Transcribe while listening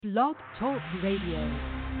Blog Talk Radio.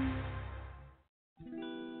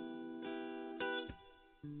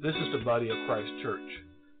 This is the Body of Christ Church,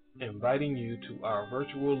 inviting you to our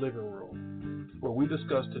virtual living room, where we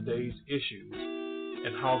discuss today's issues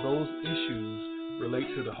and how those issues relate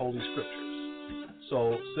to the Holy Scriptures.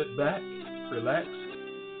 So sit back, relax,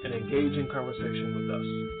 and engage in conversation with us.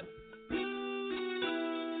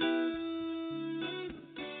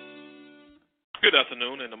 Good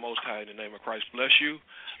afternoon, and the Most High in the name of Christ bless you.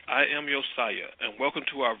 I am Josiah, and welcome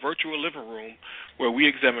to our virtual living room where we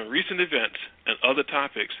examine recent events and other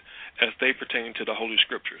topics as they pertain to the Holy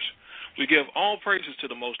Scriptures. We give all praises to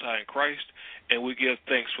the Most High in Christ, and we give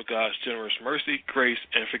thanks for God's generous mercy, grace,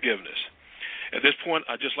 and forgiveness. At this point,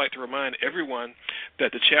 I'd just like to remind everyone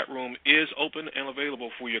that the chat room is open and available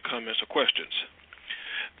for your comments or questions.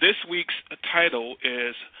 This week's title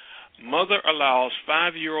is Mother Allows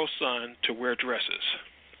 5-Year-Old Son to Wear Dresses.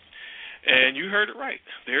 And you heard it right.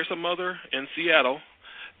 There's a mother in Seattle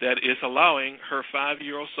that is allowing her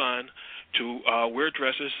 5-year-old son to wear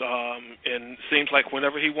dresses, and seems like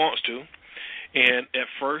whenever he wants to. And at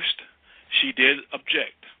first, she did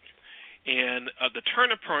object. And the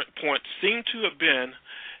turning point seemed to have been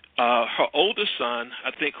her oldest son,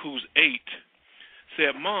 I think, who's 8,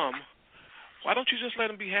 said, "Mom, why don't you just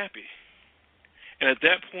let him be happy?" And at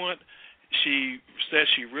that point, she said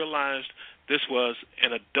she realized this was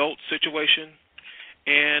an adult situation,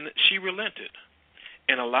 and she relented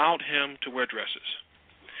and allowed him to wear dresses.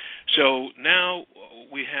 So now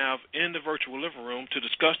we have in the virtual living room to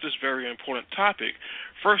discuss this very important topic,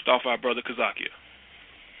 first off, our brother Kazakia.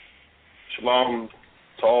 Shalom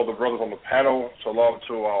to all the brothers on the panel. Shalom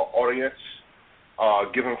to our audience.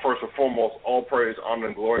 Giving first and foremost all praise, honor,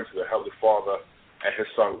 and glory to the Heavenly Father and His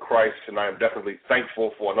Son Christ. And I am definitely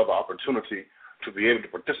thankful for another opportunity to be able to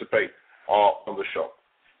participate on the show.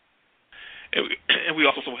 And we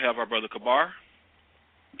also have our brother Kabar.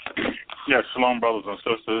 Yes, shalom, brothers and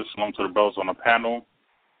sisters. Shalom to the brothers on the panel.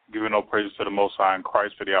 Giving all praises to the Most High in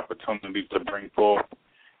Christ for the opportunity to bring forth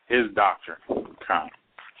His doctrine.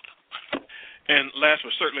 And last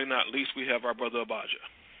but certainly not least, we have our brother Abijah.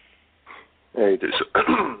 Hey,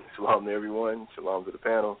 shalom to everyone. Shalom to the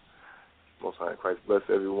panel. Most High in Christ bless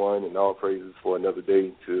everyone, and all praises for another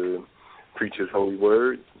day to preach His holy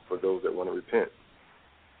word for those that want to repent.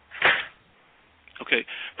 Okay,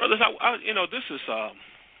 brothers, this is a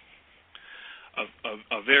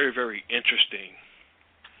very, very interesting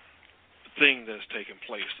thing that's taking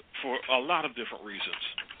place for a lot of different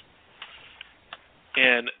reasons.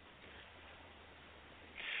 And,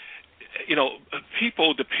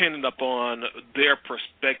 people depending upon their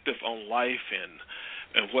perspective on life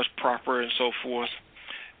and what's proper and so forth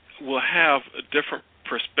will have different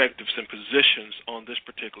perspectives and positions on this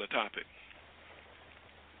particular topic.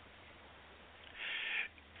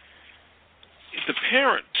 The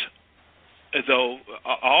parent, though,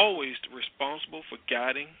 are always responsible for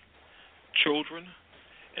guiding children,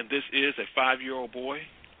 and this is a 5-year-old boy.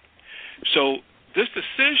 So this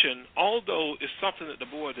decision, although it's something that the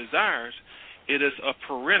boy desires, it is a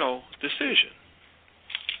parental decision.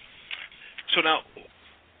 So now,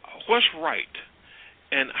 what's right,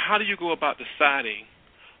 and how do you go about deciding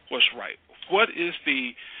what's right? What is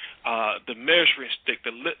the measuring stick,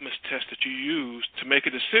 the litmus test that you use to make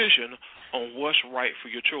a decision on what's right for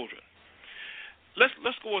your children?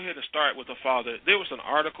 Let's go ahead and start with the father. There was an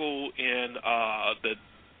article in the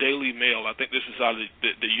Daily Mail. I think this is out of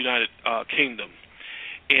the United Kingdom.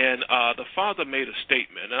 And the father made a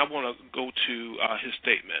statement, and I want to go to his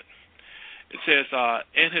statement. It says,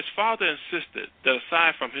 and his father insisted that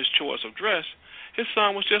aside from his choice of dress, his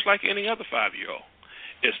son was just like any other 5-year-old.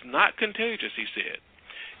 It's not contagious, he said.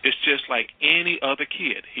 It's just like any other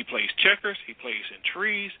kid. He plays checkers. He plays in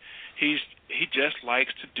trees. He just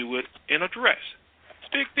likes to do it in a dress.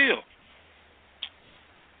 It's a big deal.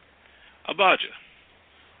 Abijah,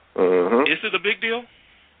 is it a big deal?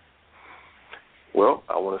 Well,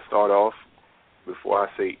 I want to start off, before I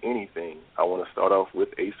say anything, I want to start off with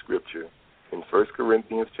a scripture in 1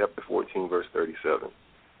 Corinthians chapter 14, verse 37.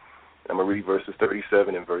 I'm going to read verses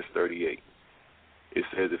 37 and verse 38. It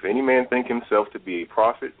says, if any man think himself to be a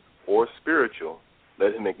prophet or spiritual,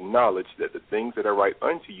 let him acknowledge that the things that are right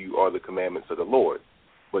unto you are the commandments of the Lord.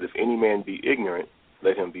 But if any man be ignorant,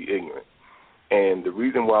 let him be ignorant. And the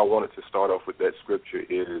reason why I wanted to start off with that scripture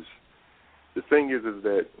is, the thing is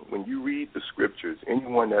that when you read the scriptures,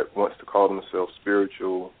 anyone that wants to call themselves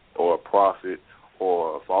spiritual or a prophet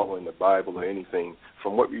or following the Bible or anything,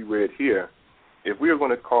 from what we read here, if we are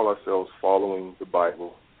going to call ourselves following the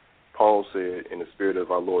Bible, Paul said, in the spirit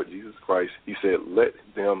of our Lord Jesus Christ, he said, let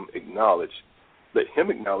them acknowledge let him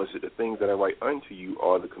acknowledge that the things that are right unto you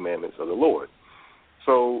are the commandments of the Lord.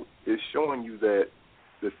 So it's showing you that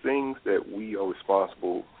the things that we are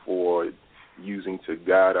responsible for using to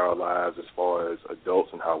guide our lives as far as adults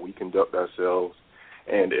and how we conduct ourselves,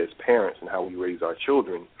 and as parents and how we raise our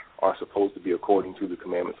children, are supposed to be according to the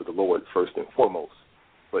commandments of the Lord first and foremost.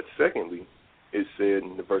 But secondly, it said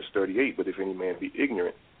in the verse 38, but if any man be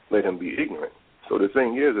ignorant, let him be ignorant. So the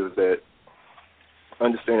thing is that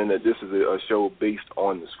understanding that this is a show based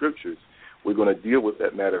on the Scriptures, we're going to deal with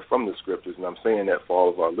that matter from the Scriptures, and I'm saying that for all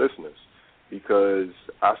of our listeners, because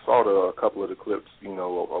I saw a couple of the clips,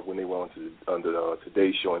 of when they were on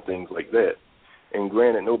Today's Show and things like that. And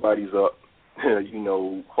granted, nobody's up,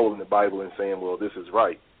 holding the Bible and saying, well, this is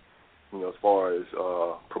right, as far as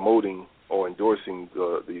promoting or endorsing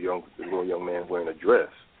the little young man wearing a dress.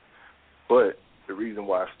 But the reason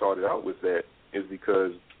why I started out with that is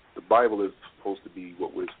because the Bible is supposed to be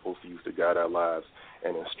what we're supposed to use to guide our lives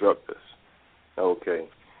and instruct us. Okay.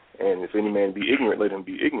 And if any man be ignorant, let him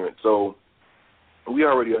be ignorant. So we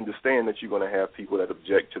already understand that you're going to have people that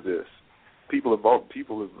object to this. People have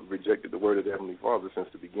rejected the word of the Heavenly Father since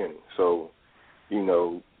the beginning. So,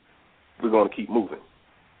 we're going to keep moving.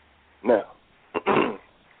 Now,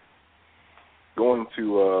 going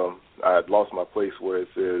to, I had lost my place where it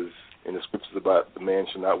says in the Scriptures about the man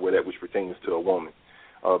shall not wear that which pertains to a woman.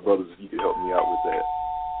 Brothers, if you could help me out with that.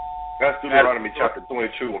 That's Deuteronomy chapter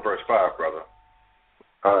 22 and verse 5, brother.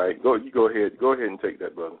 All right, go ahead. Go ahead and take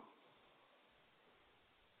that, brother.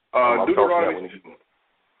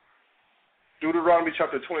 Deuteronomy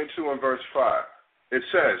chapter 22 and verse 5. It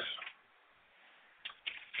says,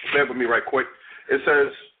 bear with me right quick. It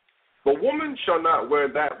says, the woman shall not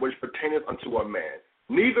wear that which pertaineth unto a man,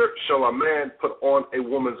 neither shall a man put on a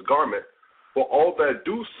woman's garment, for all that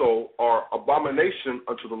do so are abomination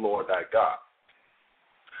unto the Lord thy God.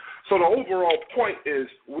 So the overall point is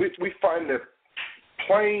we find that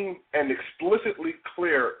plain and explicitly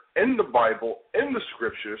clear in the Bible, in the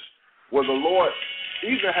Scriptures, where the Lord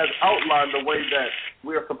even has outlined the way that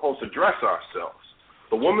we are supposed to dress ourselves.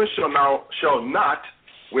 The woman shall not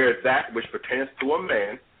wear that which pertains to a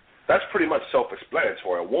man. That's pretty much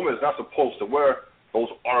self-explanatory. A woman is not supposed to wear those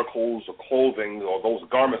articles of clothing or those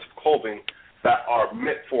garments of clothing that are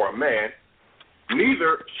meant for a man.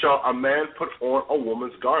 Neither shall a man put on a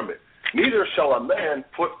woman's garment. Neither shall a man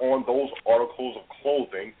put on those articles of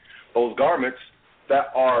clothing, those garments that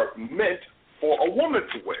are meant for a woman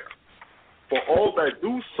to wear. For all that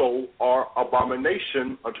do so are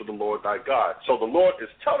abomination unto the Lord thy God. So the Lord is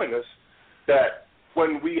telling us that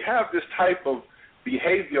when we have this type of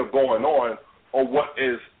behavior going on, or what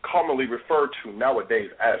is commonly referred to nowadays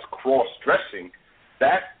as cross-dressing,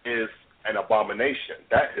 that is an abomination.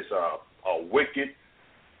 That is a wicked,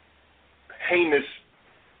 heinous,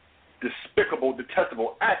 despicable,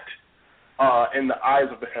 detestable act in the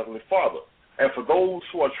eyes of the Heavenly Father. And for those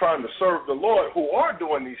who are trying to serve the Lord, who are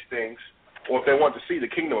doing these things, or if they want to see the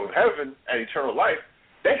kingdom of heaven and eternal life,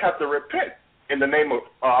 they have to repent in the name of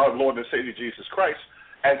our Lord and Savior Jesus Christ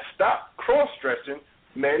and stop cross-dressing.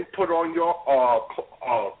 Men, put on your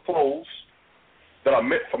clothes that are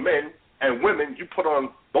meant for men, and women, you put on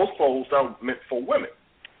those clothes that are meant for women.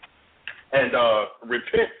 And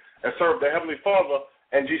repent and serve the Heavenly Father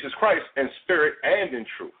and Jesus Christ in spirit and in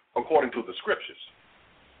truth, according to the Scriptures.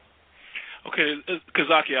 Okay,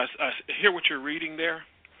 Kazaki, I hear what you're reading there,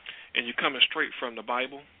 and you're coming straight from the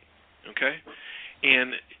Bible, okay?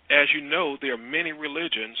 And as you know, there are many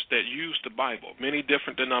religions that use the Bible, many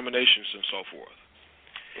different denominations and so forth.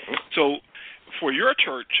 So for your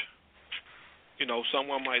church,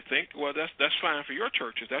 someone might think, well, that's fine for your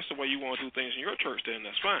church. If that's the way you want to do things in your church, then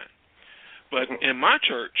that's fine. But in my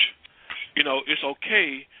church, it's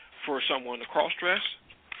okay for someone to cross-dress.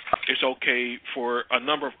 It's okay for a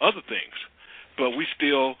number of other things. But we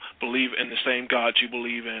still believe in the same God you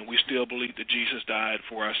believe in. We still believe that Jesus died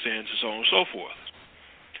for our sins and so on and so forth.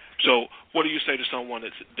 So what do you say to someone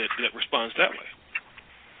that responds that way?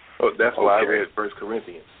 Oh, that's why I read 1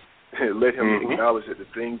 Corinthians. Let him acknowledge that the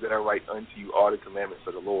things that are right unto you are the commandments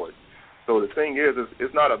of the Lord. So the thing is,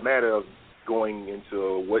 it's not a matter of going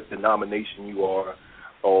into what denomination you are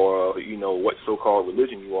or, what so-called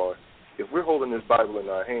religion you are. If we're holding this Bible in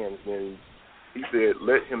our hands, then he said,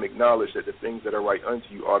 let him acknowledge that the things that are right unto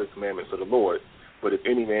you are the commandments of the Lord. But if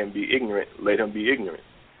any man be ignorant, let him be ignorant.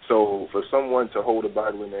 So for someone to hold a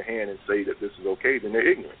Bible in their hand and say that this is okay, then they're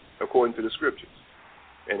ignorant, according to the Scriptures.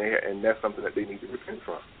 And that's something that they need to repent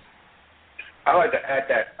from. I would like to add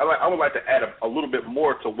that. I would like to add a little bit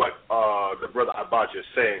more to what the brother Abacha is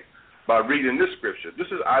saying by reading this scripture. This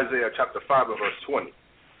is Isaiah chapter 5 and verse 20.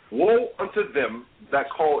 Woe unto them that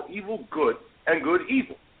call evil good and good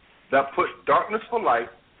evil, that put darkness for light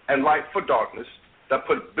and light for darkness, that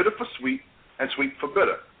put bitter for sweet and sweet for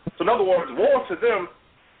bitter. So in other words, woe to them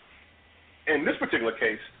in this particular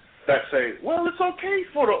case that say, well, it's okay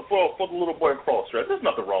for the little boy to cross-dress. There's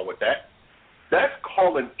nothing wrong with that. That's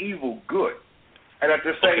calling evil good. And at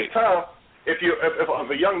the same time, if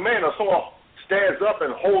a young man or someone stands up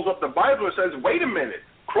and holds up the Bible and says, wait a minute,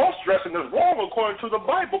 cross-dressing is wrong according to the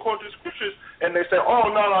Bible, according to the scriptures, and they say, oh,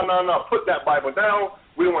 no, put that Bible down,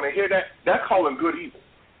 we don't want to hear that, that's calling good evil.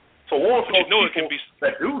 So woe to those people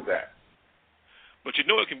that do that. But you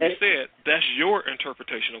know it can be said, that's your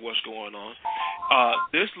interpretation of what's going on.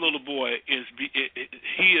 This little boy,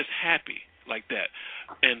 he is happy like that,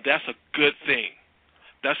 and that's a good thing.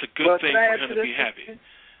 That's a good thing for him to be happy.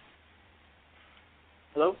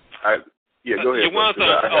 Hello? Yeah, go ahead.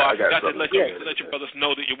 I forgot to let your brothers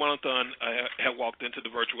know that Jonathan had walked into the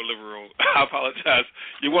virtual living room. I apologize.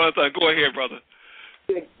 Jonathan, go ahead, brother.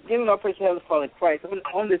 Giving our praise to Heavenly Father in Christ.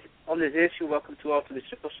 On this issue, welcome to all to the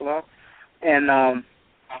Shalom. And on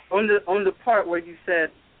the part where you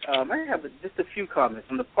said, I have just a few comments.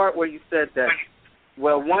 On the part where you said that,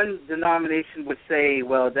 well, one denomination would say,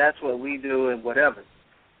 well, that's what we do and whatever.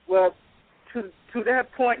 Well, to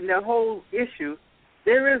that point in the whole issue,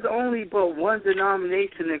 there is only but one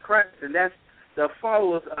denomination in Christ, and that's the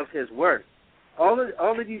followers of His Word. All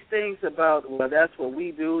of these things about, well, that's what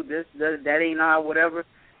we do, that ain't our whatever.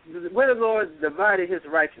 Where the Lord divided His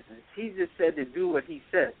righteousness, He just said to do what He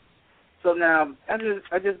said. So now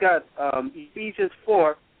I just got Ephesians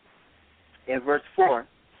 4 and verse 4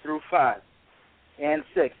 through 5 and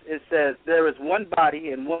 6. It says, there is one body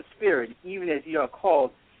and one spirit, even as you are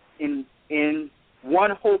called in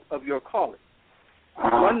one hope of your calling.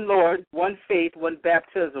 One Lord, one faith, one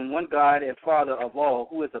baptism, one God and Father of all,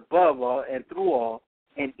 who is above all and through all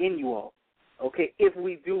and in you all. Okay, if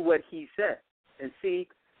we do what He said. And see,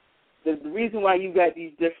 the reason why you got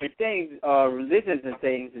these different things, religions and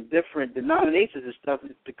things, and different denominations and stuff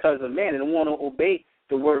is because of man. They don't want to obey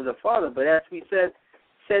the word of the Father. But as we said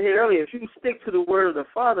here earlier, if you stick to the word of the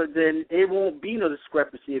Father, then it won't be no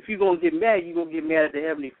discrepancy. If you're going to get mad, you're going to get mad at the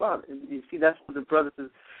Heavenly Father. And you see, that's what the brothers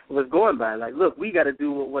was going by. Like, look, we got to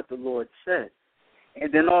do what the Lord said.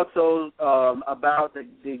 And then also about the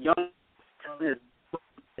young,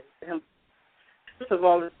 first of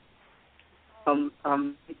all,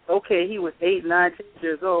 okay, he was 8, 9, 10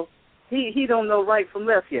 years old. He don't know right from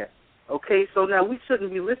left yet. Okay, so now we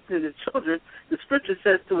shouldn't be listening to children. The scripture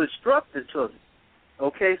says to instruct the children.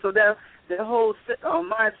 Okay, so that whole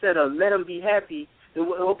mindset of let them be happy.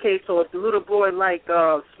 Okay, so if the little boy like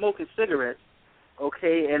smoking cigarettes,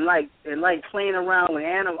 okay, and like playing around with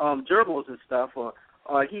gerbils and stuff, or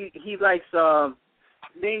he likes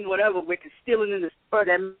doing whatever, with stealing in the store,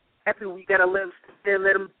 that happy we gotta let him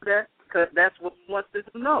do that, because that's what He wants us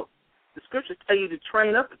to know. The scriptures tell you to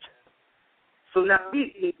train up a child. So now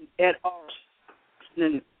we at our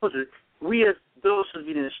children, we as those should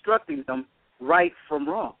be instructing them right from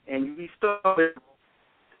wrong, and we start with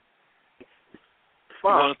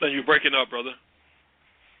one thing you're breaking up, brother.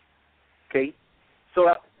 Okay,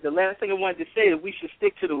 so the last thing I wanted to say is we should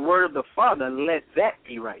stick to the word of the Father and let that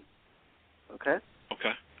be right. Okay.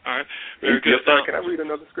 Okay. All right. Very good. Yes, sir. Can I read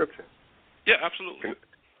another scripture? Yeah, absolutely.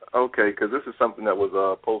 Okay, because this is something that was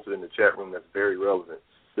posted in the chat room that's very relevant.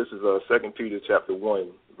 This is 2 Peter chapter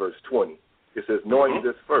 1, verse 20. It says, knowing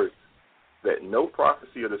this first, that no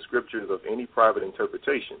prophecy of the scriptures of any private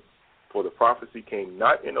interpretation, for the prophecy came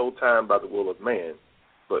not in old time by the will of man,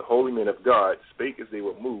 but holy men of God spake as they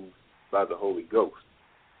were moved by the Holy Ghost.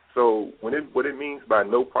 So what it means by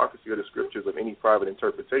no prophecy of the scriptures of any private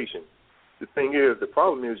interpretation, the thing is, the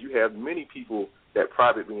problem is you have many people that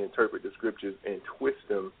privately interpret the scriptures and twist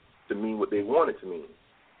them to mean what they want it to mean.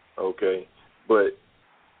 Okay? But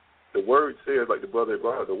the word says, like the brother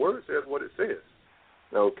brought up, the word says what it says.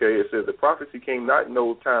 Okay, it says the prophecy came not in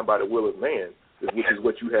old time by the will of man, which is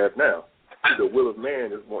what you have now. The will of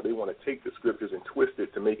man is what they want to take the scriptures and twist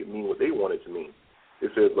it to make it mean what they want it to mean.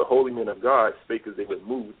 It says the holy men of God spake as they were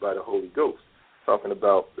moved by the Holy Ghost, talking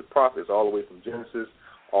about the prophets all the way from Genesis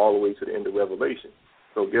all the way to the end of Revelation.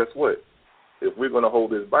 So guess what? If we're going to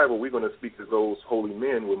hold this Bible, we're going to speak as those holy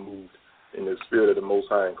men were moved in the spirit of the Most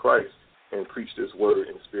High in Christ and preach this word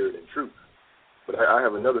in spirit and truth. But I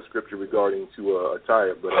have another scripture regarding to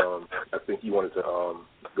Atiyah, but I think he wanted to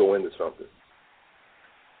go into something.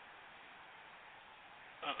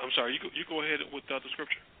 I'm sorry, you go ahead with the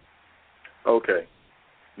scripture. Okay,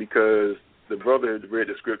 because the brother had read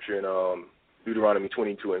the scripture in Deuteronomy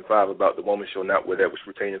 22:5 about the woman shall not wear that which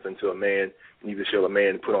pertaineth unto a man, neither shall a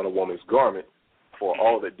man put on a woman's garment, for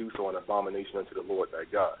all that do so an abomination unto the Lord thy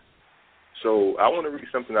God. So I want to read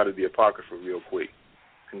something out of the Apocrypha real quick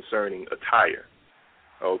concerning attire.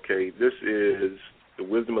 Okay, this is the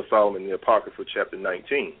Wisdom of Solomon in the Apocrypha, chapter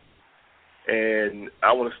 19. And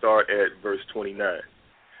I want to start at verse 29.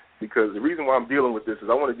 Because the reason why I'm dealing with this is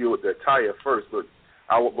I want to deal with the attire first, but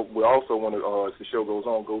we also want to, as the show goes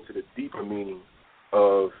on, go to the deeper meaning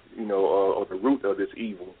of, of the root of this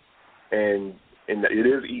evil. And it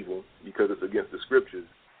is evil because it's against the scriptures.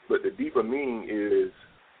 But the deeper meaning is,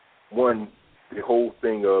 one, the whole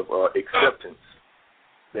thing of acceptance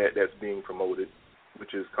that's being promoted,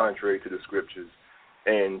 which is contrary to the scriptures.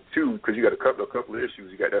 And two, because you got a couple of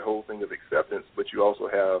issues. You got that whole thing of acceptance, but you also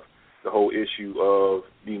have the whole issue of,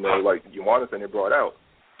 like Jonathan had brought out.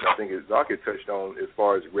 I think Zach had touched on as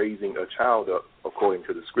far as raising a child up according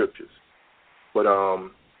to the scriptures. But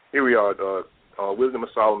here we are, Wisdom of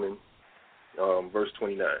Solomon, verse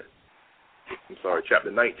 29. I'm sorry, chapter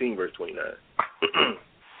 19, verse 29.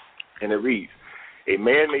 And it reads, "A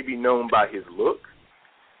man may be known by his look,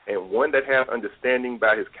 and one that hath understanding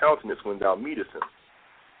by his countenance when thou meetest him."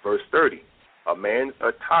 Verse 30, "A man's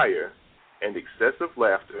attire and excessive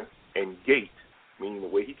laughter and gait," meaning the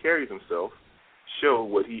way he carries himself, "show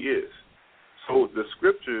what he is." So the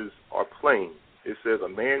scriptures are plain. It says, "A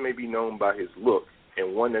man may be known by his look,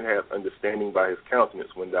 and one that hath understanding by his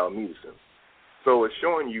countenance when thou meetest him." So it's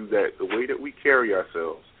showing you that the way that we carry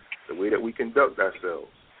ourselves, the way that we conduct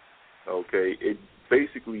ourselves, okay, it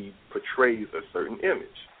basically portrays a certain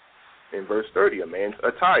image. In verse 30, "A man's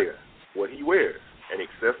attire, what he wears, and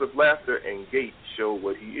excessive laughter and gait show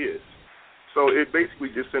what he is." So it basically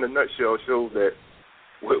just in a nutshell shows that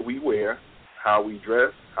what we wear, how we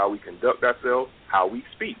dress, how we conduct ourselves, how we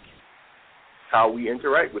speak, how we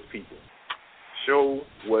interact with people, show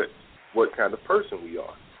what kind of person we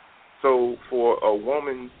are. So for a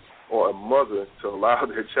woman or a mother to allow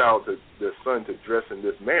their son to dress in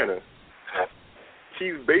this manner,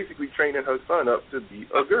 she's basically training her son up to be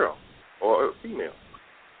a girl or a female.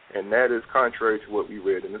 And that is contrary to what we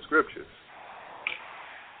read in the scriptures.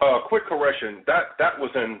 Quick correction. That was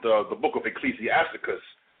in the book of Ecclesiasticus,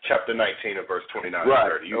 chapter 19 and verse 29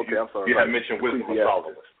 right. and 30. I'm sorry. You had mentioned Wisdom of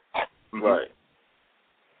Solomon. Mm-hmm. Right.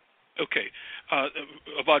 Okay.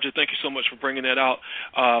 Abaja, thank you so much for bringing that out.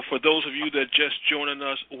 For those of you that just joining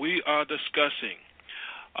us, we are discussing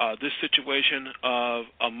this situation of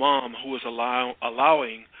a mom who is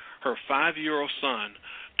allowing her 5-year-old son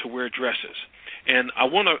to wear dresses. And I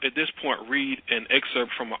want to, at this point, read an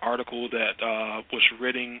excerpt from an article that was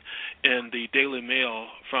written in the Daily Mail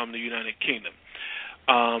from the United Kingdom.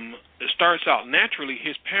 It starts out, naturally,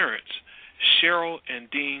 his parents, Cheryl and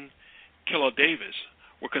Dean Kilo Davis,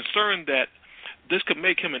 were concerned that this could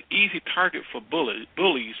make him an easy target for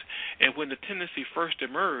bullies, and when the tendency first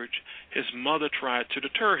emerged, his mother tried to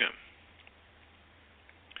deter him.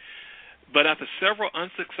 But after several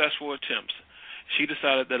unsuccessful attempts, she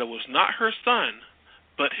decided that it was not her son,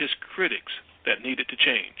 but his critics that needed to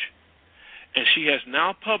change. And she has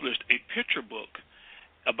now published a picture book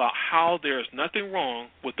about how there is nothing wrong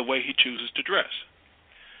with the way he chooses to dress.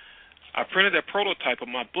 I printed a prototype of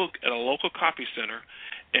my book at a local copy center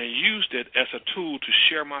and used it as a tool to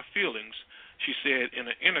share my feelings, she said in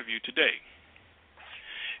an interview today.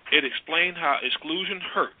 It explained how exclusion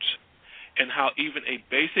hurts and how even a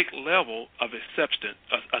basic level of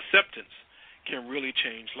acceptance can really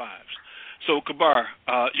change lives. So, Kabar,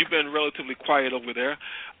 you've been relatively quiet over there.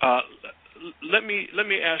 Let me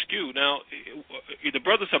ask you now. The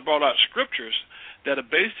brothers have brought out scriptures that are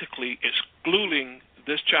basically excluding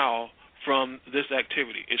this child from this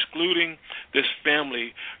activity, excluding this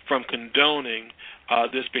family from condoning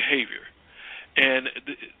this behavior. And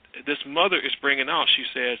this mother is bringing out, she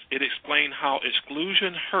says, it explained how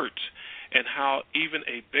exclusion hurts and how even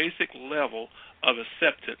a basic level of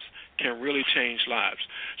acceptance can really change lives.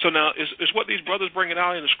 So now, is what these brothers bringing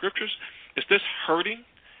out in the scriptures, is this hurting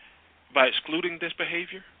by excluding this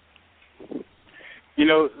behavior?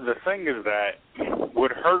 The thing is that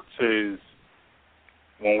what hurts is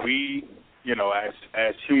when we,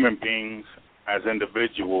 as human beings, as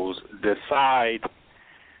individuals, decide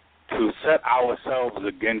to set ourselves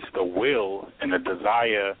against the will and the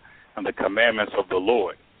desire and the commandments of the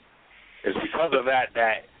Lord. It's because of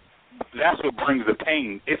that's what brings the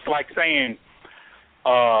pain. It's like saying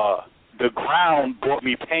the ground brought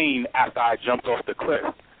me pain after I jumped off the cliff.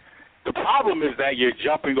 The problem is that you're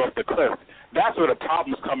jumping off the cliff. That's where the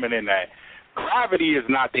problem's coming in at. Gravity is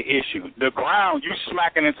not the issue. The ground, you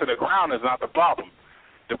smacking into the ground is not the problem.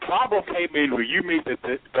 The problem came in when you made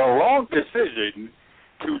the wrong decision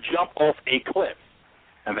to jump off a cliff.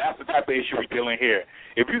 And that's the type of issue we're dealing here.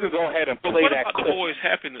 If you can go ahead and play what that about cliff. the boy's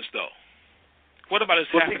happiness, though? What about his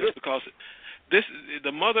happiness? Because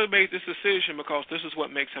the mother made this decision because this is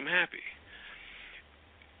what makes him happy.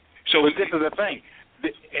 So but this is the thing,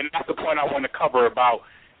 and that's the point I want to cover about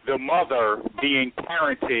the mother being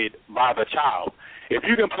parented by the child. If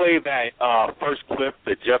you can play that first clip,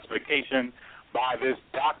 the justification by this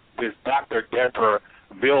Dr. Deborah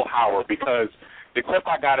Vilhauer, because the clip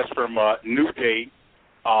I got is from New Day.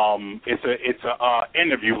 It's a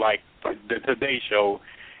interview like the Today Show,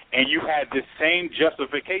 and you had this same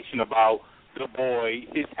justification about the boy,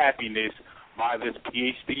 his happiness, by this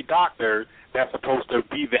PhD doctor that's supposed to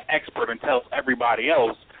be the expert and tells everybody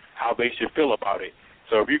else how they should feel about it.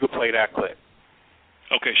 So if you could play that clip.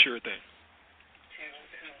 Okay, sure thing. Who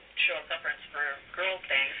show a preference for girl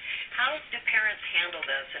things. How do parents handle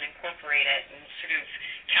this and incorporate it and sort of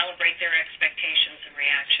calibrate their expectations and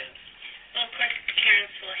reactions? Well, of course,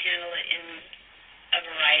 parents will handle it in a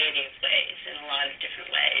variety of ways, in a lot of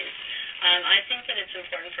different ways. I think that it's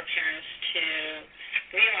important for parents to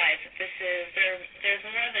realize that there's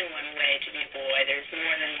more than one way to be a boy. There's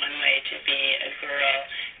more than one way to be a girl.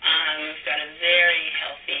 We've got a very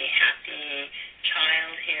healthy, happy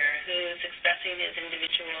child here who's expressing his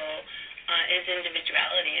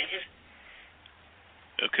individuality and his.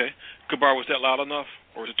 Okay, Kabar, was that loud enough,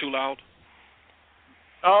 or was it too loud?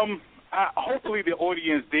 Hopefully the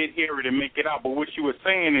audience did hear it and make it out. But what you were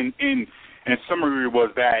saying in summary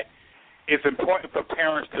was that it's important for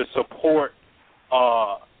parents to support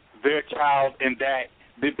their child, and that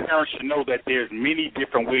the parents should know that there's many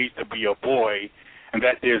different ways to be a boy, and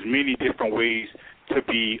that there's many different ways to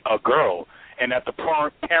be a girl, and that the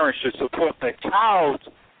parents should support the child's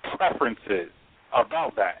preferences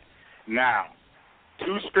about that. Now,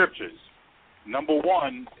 2 scriptures. Number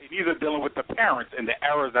 1, these are dealing with the parents and the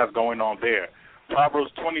errors that's going on there.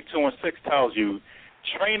 Proverbs 22:6 tells you,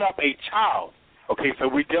 train up a child. Okay, so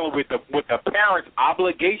we're dealing with the parents'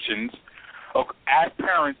 obligations as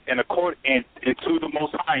parents and to the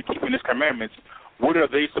Most High and keeping His commandments. What are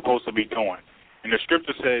they supposed to be doing? And the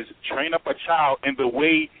scripture says, train up a child in the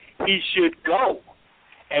way he should go,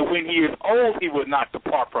 and when he is old, he will not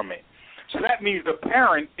depart from it. So that means the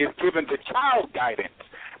parent is giving the child guidance.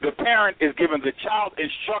 The parent is giving the child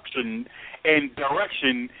instruction and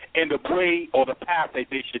direction in the way or the path that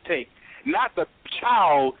they should take, not the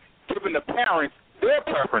child giving the parents their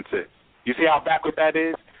preferences. You see how backward that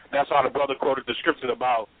is? That's how the brother quoted the scripture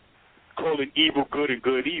about calling evil good and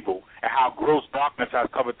good evil, and how gross darkness has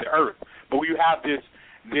covered the earth. But you have this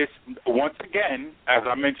once again, as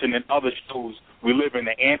I mentioned in other shows, we live in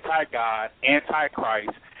an anti-God,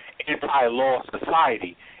 anti-Christ, anti-law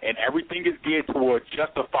society, and everything is geared towards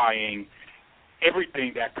justifying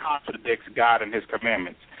everything that contradicts God and His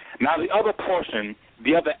commandments. Now, the other portion,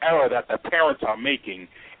 the other error that the parents are making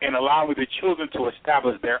in allowing the children to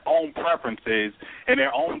establish their own preferences and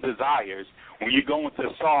their own desires, when you go into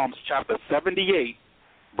Psalms chapter 78,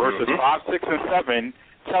 verses 5, 6, and 7,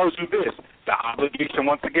 tells you this, the obligation,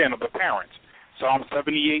 once again, of the parents. Psalm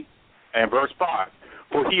 78 and verse 5.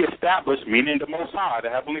 For He established, meaning the Most High, the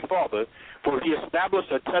Heavenly Father, for He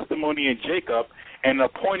established a testimony in Jacob and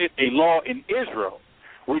appointed a law in Israel,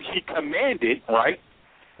 which He commanded, right,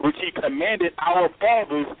 which He commanded our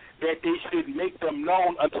fathers that they should make them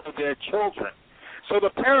known unto their children. So the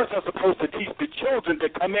parents are supposed to teach the children the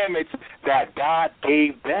commandments that God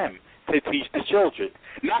gave them to teach the children,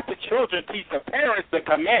 not the children teach the parents the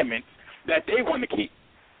commandments that they want to keep.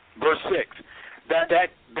 Verse 6,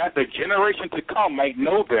 that the generation to come might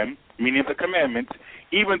know them, meaning the commandments,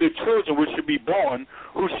 even the children which should be born,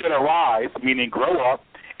 who should arise, meaning grow up,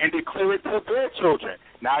 and declare it to their children.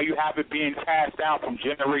 Now you have it being passed down from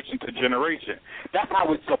generation to generation. That's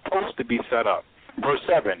how it's supposed to be set up. Verse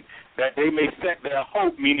 7, that they may set their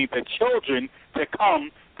hope, meaning the children to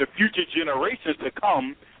come, the future generations to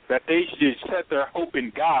come, that they should set their hope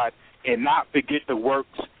in God and not forget the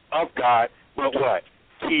works of God, but what?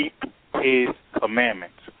 Keep His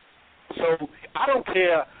commandments. So I don't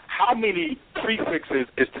care how many prefixes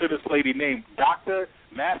is to this lady named doctor,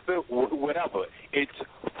 master, whatever. It's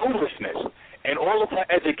foolishness. And all of her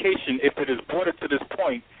education, if it is brought to this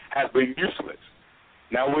point, has been useless.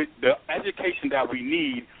 Now, with the education that we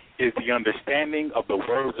need is the understanding of the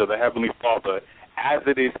words of the Heavenly Father as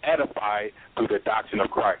it is edified through the doctrine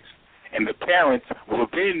of Christ. And the parents will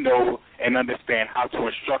then know and understand how to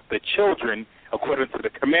instruct the children according to the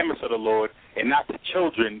commandments of the Lord, and not the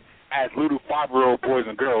children as little 5-year-old boys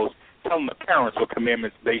and girls telling the parents what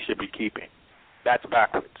commandments they should be keeping. That's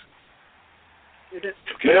backwards.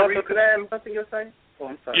 Could I add something you're saying? Oh,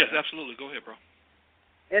 I'm sorry. Yes, absolutely. Go ahead, bro.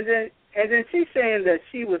 And then she's saying that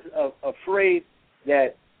she was afraid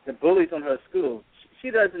that the bullies on her school.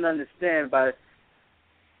 She doesn't understand by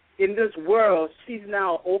in this world, she's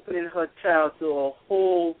now opening her child to a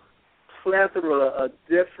whole plethora of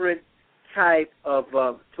different type of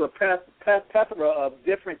plethora of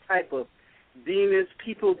different type of demons,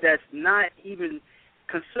 people that's not even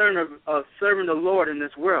concerned of serving the Lord in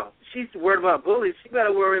this world. She's worried about bullies. She got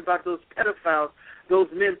to worry about those pedophiles, those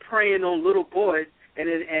men preying on little boys,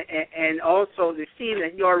 and also the scene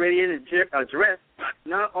that he already in a dress.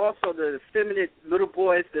 Not also the effeminate little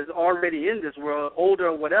boys that's already in this world, older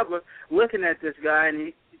or whatever, looking at this guy,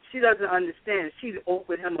 and she doesn't understand. She's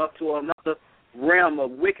opened him up to another realm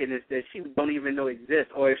of wickedness that she don't even know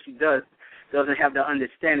exists, or if she does, doesn't have the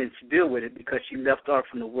understanding to deal with it because she left off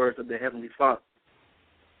from the words of the Heavenly Father.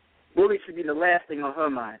 Bully should be the last thing on her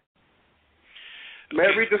mind. May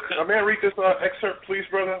I read this excerpt, please,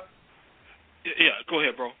 brother? Yeah, go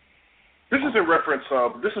ahead, bro. This is in reference,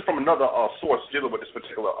 this is from another source dealing with this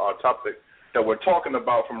particular topic that we're talking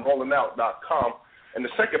about from rollingout.com. And the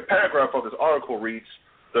second paragraph of this article reads,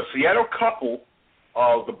 the Seattle couple,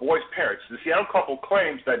 the boy's parents, the Seattle couple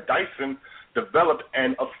claims that Dyson developed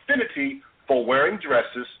an affinity for wearing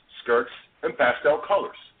dresses, skirts, and pastel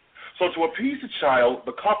colors. So to appease the child,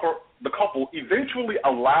 the couple eventually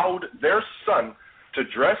allowed their son to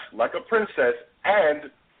dress like a princess and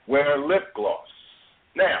wear lip gloss.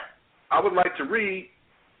 Now, I would like to read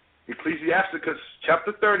Ecclesiasticus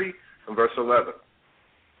chapter 30 and verse 11.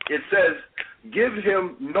 It says, give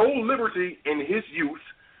him no liberty in his youth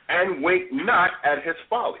and wink not at his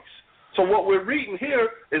follies. So what we're reading here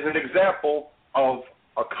is an example of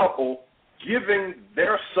a couple giving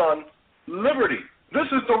their son liberty. This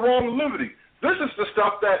is the wrong liberty. This is the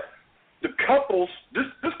stuff that the couples,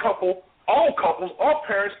 this couple, all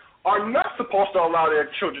parents are not supposed to allow their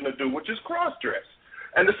children to do, which is cross-dress.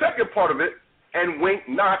 And the second part of it, and wink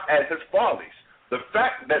not at his follies. The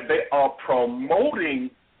fact that they are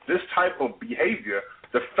promoting this type of behavior,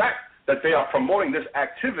 the fact that they are promoting this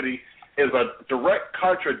activity is a direct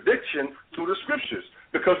contradiction to the Scriptures,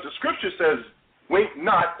 because the Scripture says wink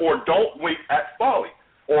not or don't wink at folly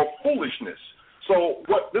or foolishness. So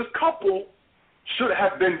what this couple should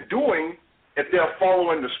have been doing if they're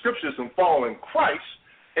following the Scriptures and following Christ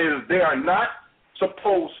is they are not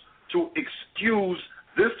supposed to excuse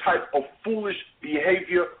this type of foolish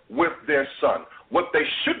behavior with their son. What they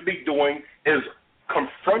should be doing is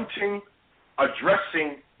confronting,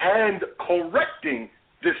 addressing, and correcting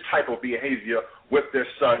this type of behavior with their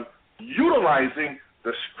son, utilizing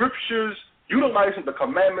the Scriptures, utilizing the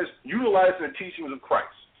commandments, utilizing the teachings of Christ.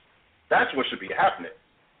 That's what should be happening.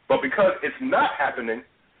 But because it's not happening,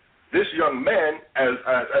 this young man, as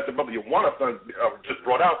the brother Jonathan just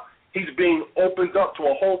brought out, he's being opened up to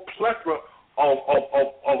a whole plethora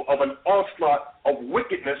of an onslaught of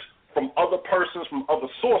wickedness from other persons, from other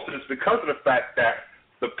sources, because of the fact that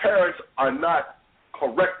the parents are not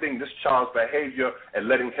correcting this child's behavior and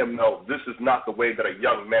letting him know this is not the way that a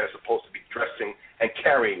young man is supposed to be dressing and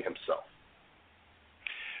carrying himself.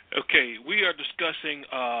 Okay, we are discussing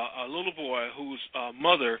a little boy whose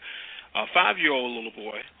mother, a 5-year-old little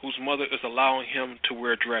boy, whose mother is allowing him to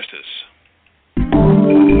wear dresses.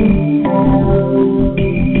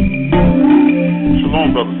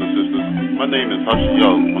 Shalom, brothers and sisters. My name is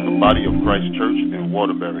Hashiel from the Body of Christ Church in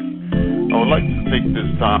Waterbury. I would like to take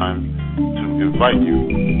this time to invite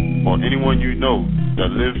you or anyone you know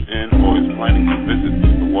that lives in or is planning to visit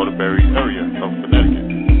the Waterbury area of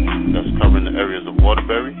Connecticut. That's covering the areas of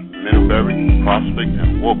Waterbury, Middlebury, Prospect,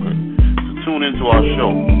 and Walker, to tune into our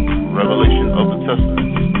show, Revelation of the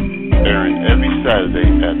Testament, airing every Saturday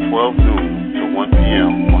at 12 noon to 1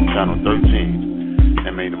 p.m. on Channel 13.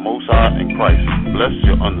 And may the Most High in Christ bless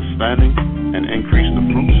your understanding and increase the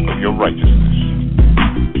fruits of your righteousness.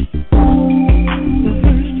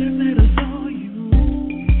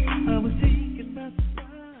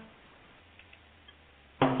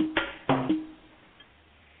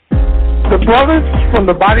 The brothers from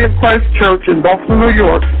the Body of Christ Church in Buffalo, New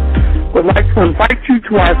York would like to invite you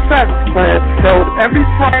to our Sabbath class held every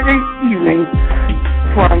Friday evening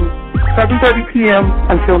from 7:30 p.m.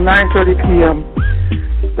 until 9:30 p.m.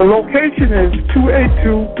 The location is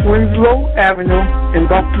 282 Winslow Avenue in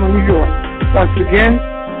Buffalo, New York. Once again,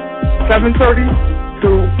 7:30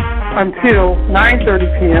 until 9:30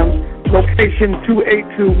 p.m. Location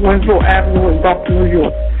 282 Winslow Avenue in Buffalo, New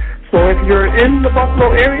York. So if you're in the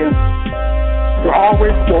Buffalo area, you're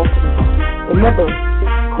always welcome. Remember,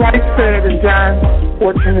 Christ said in John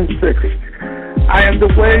 14:6, I am the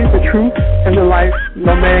way, the truth, and the life.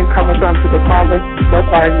 No man cometh unto the Father but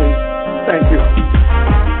by me. Thank you.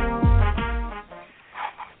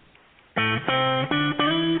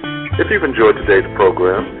 If you've enjoyed today's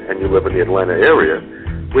program and you live in the Atlanta area,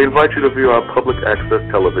 we invite you to view our public access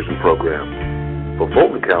television program. For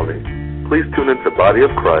Fulton County, please tune into Body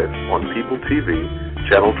of Christ on People TV,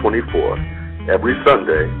 Channel 24, every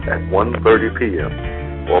Sunday at 1:30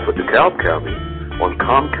 p.m., or for DeKalb County on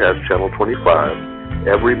Comcast Channel 25,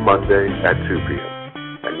 every Monday at 2 p.m.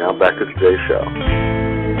 And now back to today's show.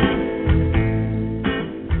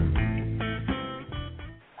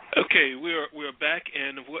 Okay, we're back,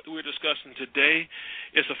 and what we're discussing today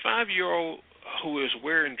is a 5-year-old who is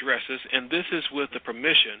wearing dresses, and this is with the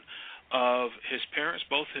permission of his parents,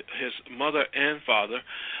 both his mother and father.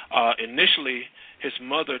 Initially, his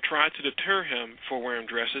mother tried to deter him for wearing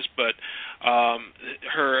dresses, but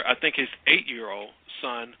I think his 8-year-old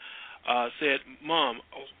son said, "Mom,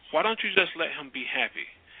 why don't you just let him be happy?"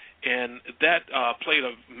 And that played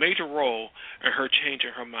a major role in her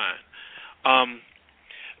changing her mind.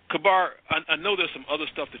 Kabar, I know there's some other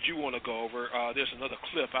stuff that you want to go over. There's another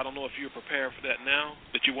clip. I don't know if you're prepared for that now,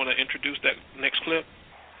 that you want to introduce that next clip.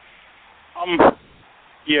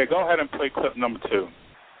 Yeah, go ahead and play clip number 2.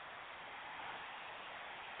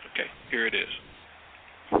 Okay, here it is.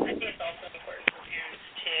 I think it's also important for parents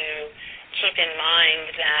to keep in mind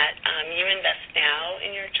that you invest now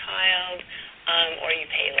in your child or you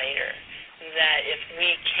pay later. That if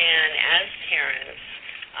we can, as parents,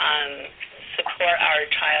 support our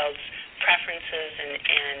child's preferences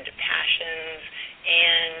and passions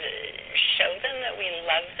and show them that we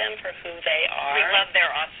love them for who they are. We love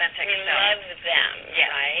their authentic self. We love them,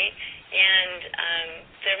 yes. right? And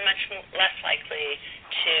they're much less likely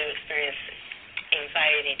to experience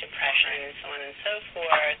anxiety, depression, and so on and so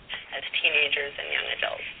forth as teenagers and young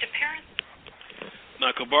adults. Do parents?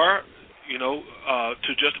 Now, Kabar,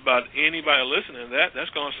 to just about anybody listening,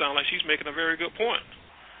 that's going to sound like she's making a very good point.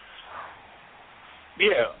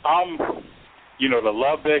 Yeah,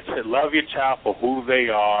 to love your child for who they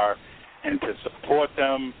are and to support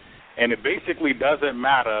them, and it basically doesn't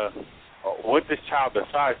matter what this child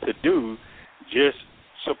decides to do, just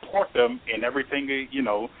support them in everything.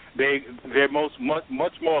 They're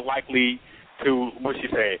much more likely to, what she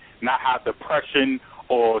said, not have depression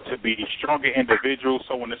or to be stronger individuals,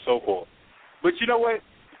 so on and so forth. But you know what?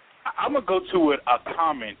 I'm going to go to a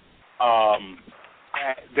comment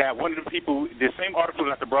that one of the people, the same article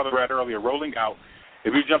that the brother read earlier, rolling out,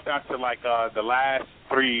 if we jump down to the last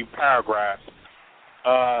 3 paragraphs,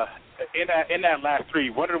 in that last 3,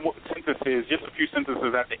 one of the sentences, just a few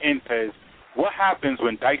sentences at the end says, "What happens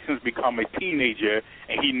when Dyson's become a teenager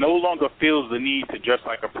and he no longer feels the need to dress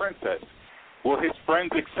like a princess? Will his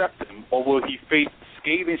friends accept him, or will he face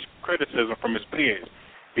scathing criticism from his peers?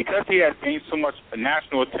 Because he has gained so much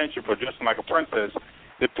national attention for dressing like a princess,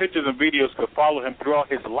 the pictures and videos could follow him throughout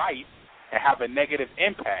his life and have a negative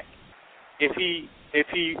impact. If he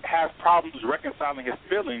has problems reconciling his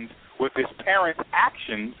feelings with his parents'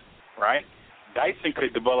 actions, right, Dyson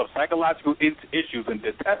could develop psychological issues and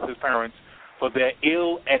detest his parents for their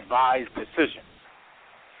ill-advised decisions."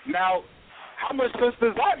 Now, how much sense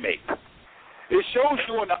does that make? It shows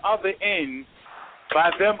you on the other end, by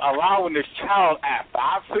them allowing this child at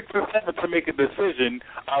 5, 6, and 7 to make a decision,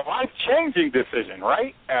 a life-changing decision,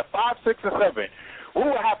 right? At 5, 6, and 7. What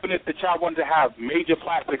would happen if the child wanted to have major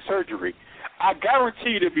plastic surgery? I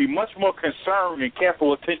guarantee you there'd be much more concern and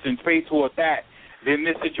careful attention paid toward that than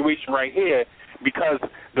this situation right here, because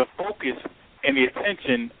the focus and the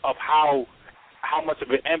attention of how much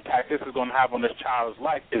of an impact this is going to have on this child's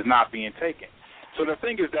life is not being taken. So the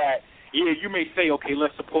thing is that, yeah, you may say, okay,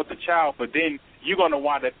 let's support the child, but then you're going to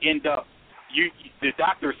want to end up, the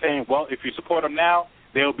doctor is saying, well, if you support them now,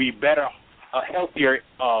 they'll be better, healthier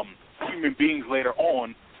human beings later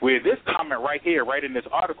on, where this comment right here, right in this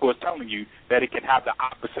article, is telling you that it can have the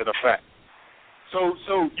opposite effect.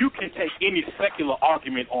 So you can take any secular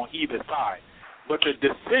argument on either side, but the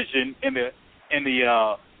decision and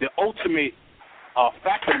the ultimate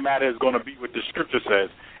fact of the matter is going to be what the scripture says.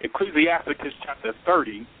 Ecclesiasticus chapter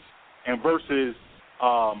 30 and verses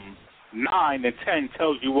 9 and 10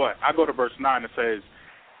 tells you what? I go to verse 9 and says,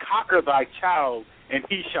 "Conquer thy child, and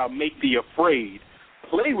he shall make thee afraid.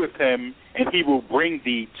 Play with him, and he will bring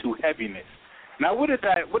thee to heaviness." Now, what does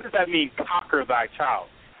that mean, conquer thy child?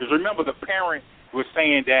 Because remember, the parent was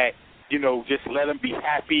saying that, just let them be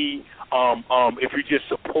happy. If you just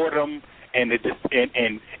support them and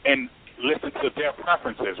listen to their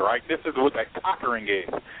preferences, right? This is what that conquering is.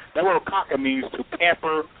 That word conquer means to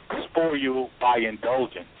pamper, spoil by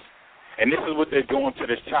indulgence. And this is what they're doing to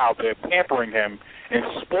this child. They're pampering him and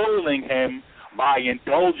spoiling him by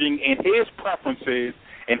indulging in his preferences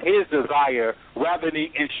and his desire rather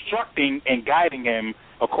than instructing and guiding him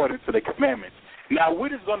according to the commandments. Now,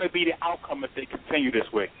 what is going to be the outcome if they continue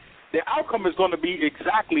this way? the outcome is going to be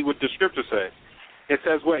exactly what the scripture says. It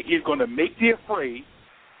says what? He's going to make thee afraid,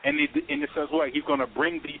 and it says what? He's going to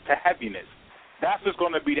bring thee to heaviness. That's what's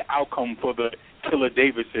going to be the outcome for the killer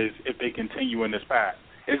Davises if they continue in this path.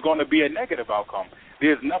 It's going to be a negative outcome.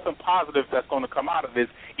 There's nothing positive that's going to come out of this,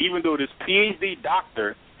 even though this PhD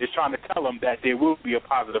doctor is trying to tell them that there will be a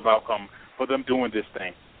positive outcome for them doing this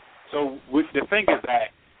thing. So the thing is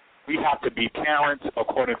that we have to be parents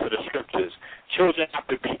according to the scriptures. Children have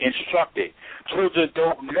to be instructed. Children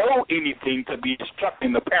don't know anything to be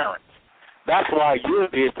instructing the parents. That's why you're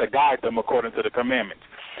there to guide them according to the commandments.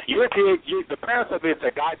 The parents are there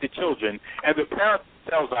to guide the children, and the parents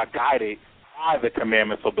themselves are guided by the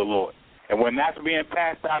commandments of the Lord. And when that's being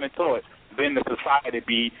passed down and taught, then the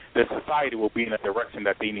society will be in a direction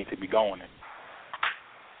that they need to be going in.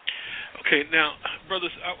 Okay, now,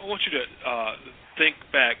 brothers, I want you to think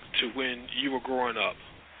back to when you were growing up,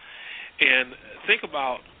 and think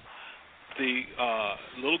about the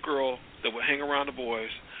little girl that would hang around the boys,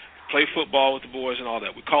 play football with the boys and all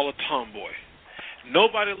that. We call her tomboy.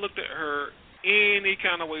 Nobody looked at her any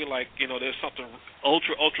kind of way like, there's something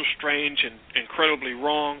ultra strange and incredibly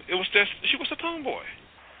wrong. It was just, she was a tomboy.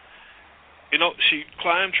 She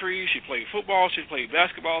climbed trees, she played football, she played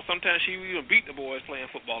basketball. Sometimes she even beat the boys playing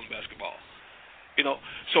football and basketball.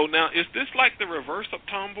 So now, is this like the reverse of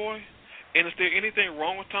tomboy? And is there anything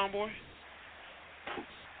wrong with tomboy?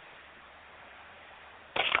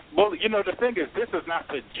 Well, the thing is, this is not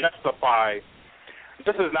to justify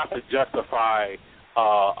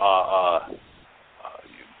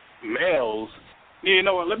males. You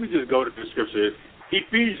know what? Let me just go to the scripture.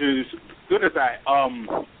 Ephesians, what is that?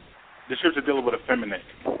 The scripture dealing with effeminate.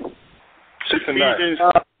 6 and 9.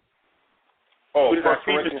 What is that?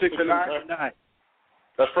 Ephesians 6 and 9?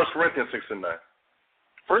 That's 1 Corinthians 6 and 9.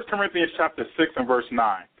 1 Corinthians chapter 6 and verse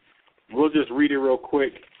 9. We'll just read it real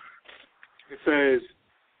quick. It says,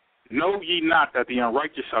 "Know ye not that the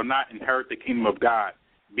unrighteous shall not inherit the kingdom of God?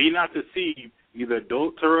 Be not deceived, neither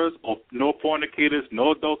adulterers, nor fornicators,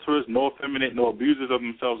 nor adulterers, nor effeminate, nor abusers of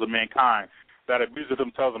themselves of mankind." That abusers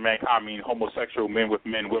themselves of mankind mean homosexual, men with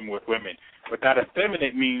men, women with women. But that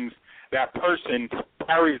effeminate means that person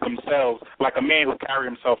carries themselves like a man who carries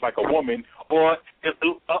himself like a woman, or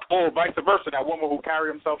vice versa, that woman who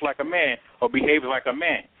carries himself like a man or behaves like a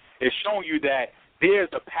man. It's showing you that there's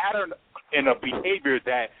a pattern in a behavior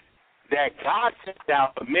that God set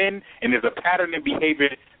down for men, and there's a pattern in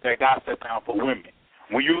behavior that God set down for women.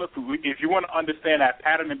 When you look, if you want to understand that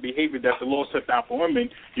pattern in behavior that the Lord set down for women,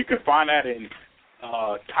 you can find that in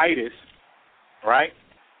Titus, right?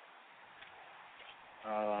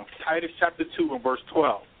 Titus chapter 2 and verse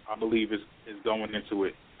 12, I believe, is going into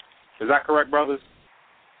it. Is that correct, brothers?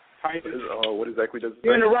 Titus? What exactly does it say?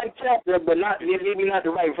 You're in the right chapter, but maybe not the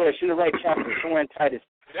right verse. You're in the right chapter. Somewhere in Titus.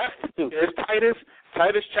 It's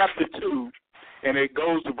Titus chapter 2, and it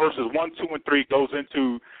goes to verses 1, 2, and 3, goes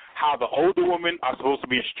into how the older women are supposed to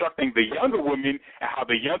be instructing the younger women and how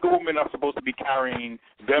the younger women are supposed to be carrying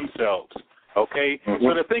themselves, okay? Mm-hmm.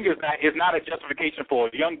 So the thing is that it's not a justification for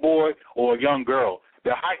a young boy or a young girl.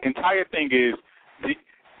 The entire thing is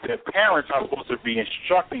the parents are supposed to be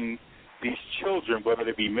instructing these children, whether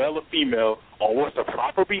they be male or female, on what's the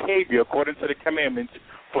proper behavior according to the commandments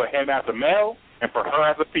for him as a male and for her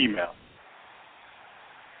as a female.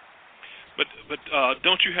 But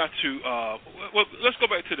don't you have to, well, let's go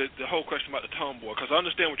back to the whole question about the tomboy, because I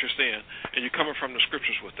understand what you're saying, and you're coming from the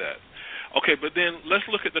scriptures with that. Okay, but then let's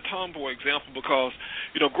look at the tomboy example, because,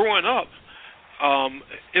 growing up,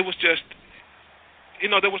 it was just,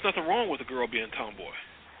 there was nothing wrong with a girl being tomboy.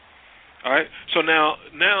 All right? So now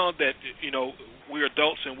that, we're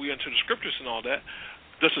adults and we're into the scriptures and all that,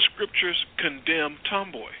 does the scriptures condemn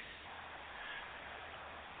tomboy?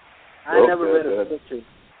 I never read a scripture.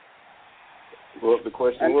 Well, the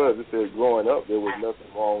question was, it said growing up there was nothing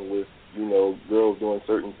wrong with, girls doing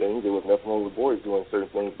certain things. There was nothing wrong with boys doing certain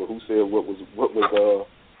things. But who said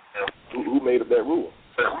who made up that rule?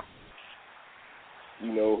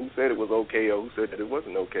 Who said it was okay or who said that it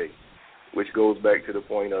wasn't okay? Which goes back to the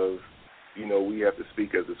point of, we have to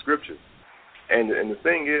speak as the scripture. And the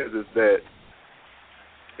thing is that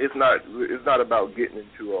it's not about getting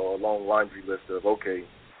into a long laundry list of, okay,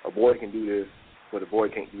 a boy can do this, but a boy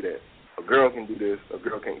can't do that. A girl can do this, a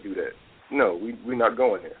girl can't do that. No, we're not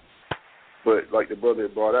going there. But like the brother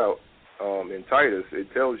brought out in Titus,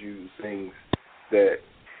 it tells you things that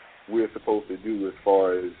we're supposed to do as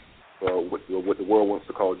far as what the world wants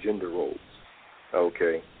to call gender roles.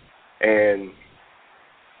 Okay, and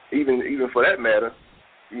even for that matter,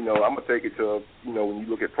 I'm gonna take it to when you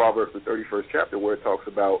look at Proverbs the 31st chapter where it talks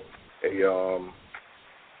about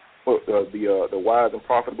the wise and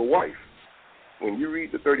profitable wife. When you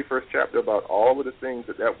read the 31st chapter about all of the things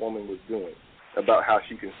that woman was doing, about how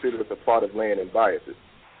she considered a plot of land and buyeth it.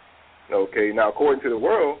 Okay, now according to the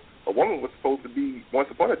world, a woman was supposed to be, once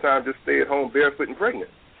upon a time, just stay at home barefoot and pregnant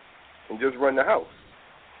and just run the house.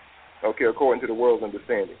 Okay, according to the world's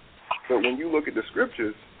understanding. But when you look at the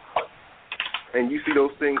scriptures and you see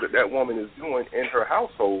those things that woman is doing in her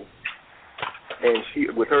household, and she,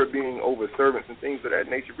 with her being over servants and things of that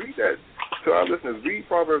nature, read that to our listeners. Read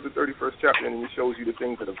Proverbs the 31st chapter, and it shows you the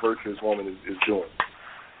things that a virtuous woman is doing.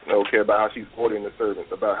 Okay, about how she's ordering the servants,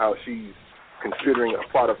 about how she's considering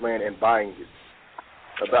a plot of land and buying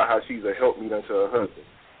it, about how she's a helpmeet unto her husband.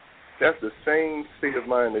 That's the same state of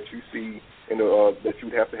mind that you see that you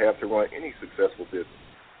would have to run any successful business,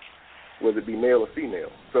 whether it be male or female.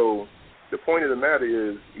 So the point of the matter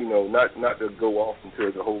is, not to go off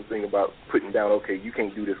into the whole thing about putting down, okay, you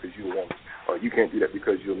can't do this because you're a woman, or you can't do that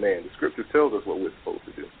because you're a man. The scripture tells us what we're supposed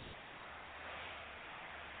to do.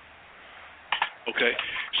 Okay,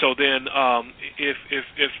 so then if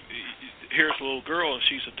here's a little girl and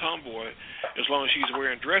she's a tomboy, as long as she's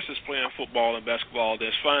wearing dresses playing football and basketball,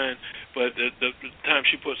 that's fine. But the time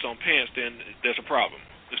she puts on pants, then there's a problem.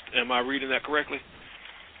 Am I reading that correctly?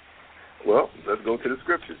 Well, let's go to the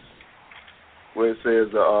scriptures where it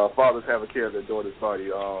says fathers have a care of their daughter's body.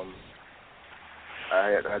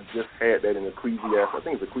 I just had that in Ecclesiastes. I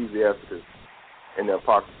think it's Ecclesiastes in the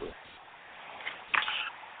Apocrypha.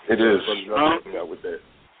 It is. With that.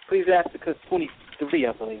 Ecclesiastes 23,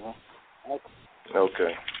 I believe. Huh?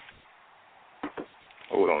 Okay.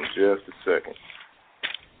 Hold on just a second.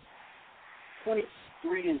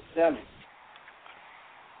 23 and 7.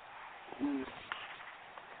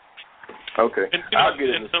 Okay. And, I'll get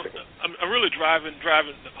it in a second. I'm really driving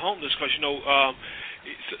home this because,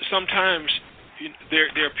 sometimes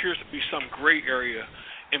there appears to be some gray area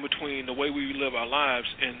in between the way we live our lives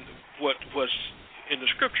and what's in the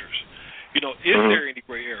scriptures. Is there any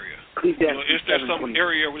gray area? Is there some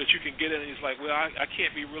area that you can get in and it's like, well, I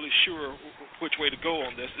can't be really sure which way to go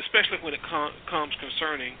on this, especially when it comes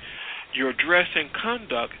concerning your dress and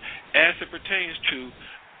conduct as it pertains to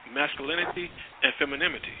masculinity and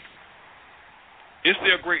femininity. Is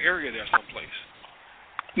there a gray area there someplace?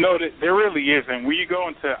 No, there really isn't. When you go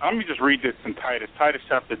into, let me just read this in Titus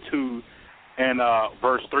chapter 2 and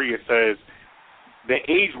verse 3, it says, the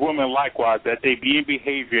aged women likewise, that they be in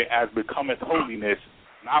behavior as becometh holiness,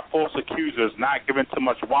 not false accusers, not given too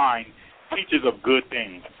much wine, teachers of good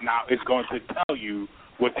things. Now, it's going to tell you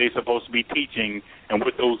what they're supposed to be teaching and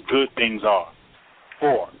what those good things are.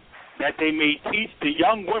 4, that they may teach the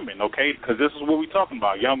young women, okay, because this is what we're talking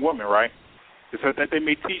about, young women, right? It says that they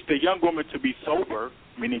may teach the young women to be sober,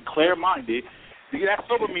 meaning clear-minded. That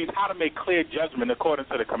sober means how to make clear judgment according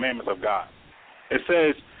to the commandments of God. It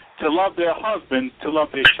says to love their husbands, to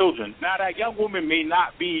love their children. Now, that young woman may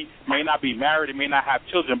not be married and may not have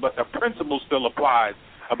children, but the principle still applies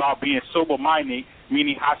about being sober-minded,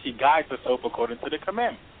 meaning how she guides herself according to the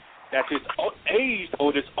commandment. That this aged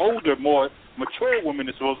or this older, more mature woman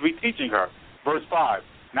is supposed to be teaching her. Verse 5.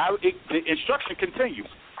 Now, the instruction continues.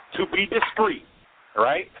 To be discreet,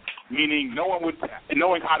 right? Meaning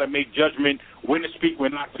knowing how to make judgment, when to speak,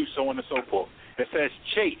 when not to, so on and so forth. It says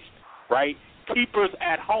chaste, right? Keepers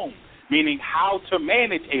at home, meaning how to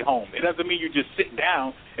manage a home. It doesn't mean you just sit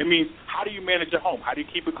down. It means how do you manage your home? How do you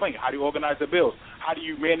keep it clean? How do you organize the bills? How do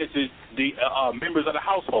you manage the members of the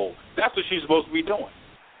household? That's what she's supposed to be doing.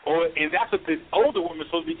 And that's what the older woman is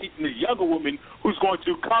supposed to be teaching the younger woman who's going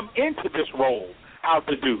to come into this role how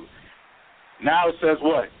to do. Now it says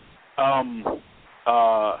what?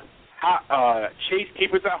 Chaste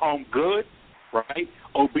keepers at home, good, right?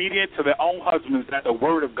 Obedient to their own husbands, that the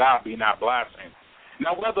word of God be not blasphemed.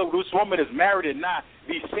 Now, whether this woman is married or not,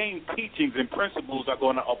 these same teachings and principles are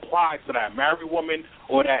going to apply to that married woman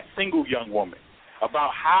or that single young woman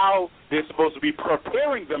about how they're supposed to be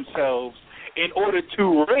preparing themselves in order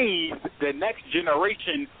to raise the next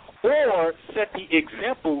generation or set the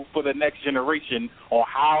example for the next generation on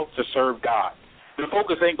how to serve God. The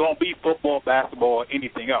focus ain't going to be football, basketball, or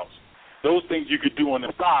anything else. Those things you could do on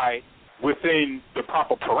the side within the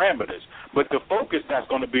proper parameters. But the focus that's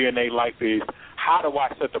going to be in their life is how do I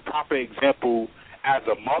set the proper example as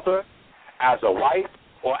a mother, as a wife,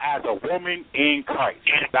 or as a woman in Christ.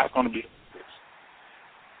 That's going to be this.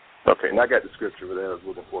 Okay, and I got the scripture that I was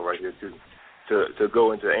looking for right here, too, to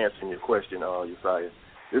go into answering your question, Josiah.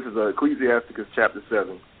 This is Ecclesiastes chapter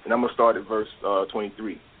 7, and I'm going to start at verse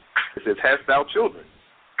 23. It says, hast thou children?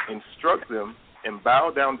 Instruct them and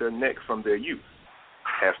bow down their neck from their youth.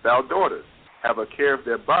 Hast thou daughters? Have a care of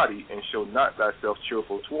their body, and show not thyself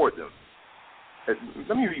cheerful toward them.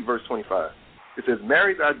 Let me read verse 25. It says,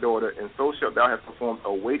 marry thy daughter, and so shalt thou have performed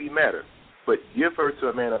a weighty matter, but give her to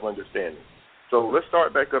a man of understanding. So let's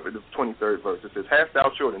start back up at the 23rd verse. It says, hast thou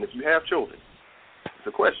children? If you have children. It's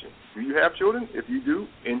a question. Do you have children? If you do,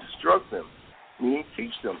 instruct them, meaning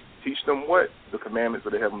teach them. Teach them what? The commandments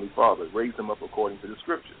of the Heavenly Father. Raise them up according to the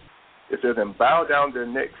Scriptures. It says, and bow down their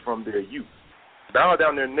neck from their youth. Bow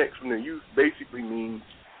down their necks from their youth basically means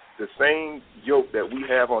the same yoke that we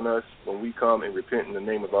have on us when we come and repent in the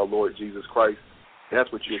name of our Lord Jesus Christ.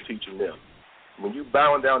 That's what you're teaching them. When you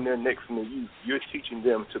bowing down their necks from their youth, you're teaching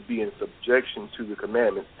them to be in subjection to the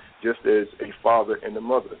commandments, just as a father and a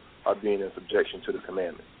mother are being in subjection to the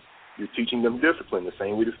commandments. You're teaching them discipline, the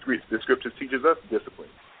same way the Scriptures teaches us discipline.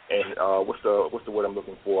 And what's the word I'm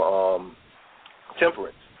looking for?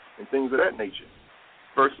 Temperance and things of that nature.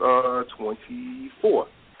 Verse 24,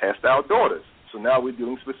 hast thou daughters? So now we're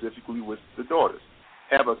dealing specifically with the daughters.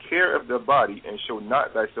 Have a care of their body, and show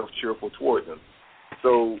not thyself cheerful toward them.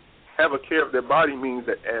 So have a care of their body means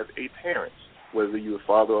that as a parent, whether you're a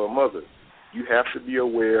father or a mother, you have to be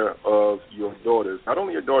aware of your daughters, not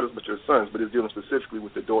only your daughters but your sons, but it's dealing specifically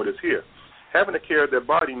with the daughters here. Having a care of their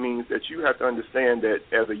body means that you have to understand that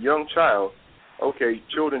as a young child, okay,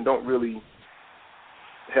 children don't really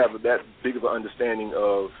have that big of an understanding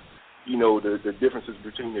of, the differences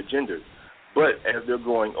between their genders. But as they're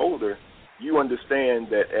growing older, you understand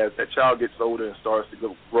that as that child gets older and starts to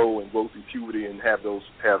grow through puberty and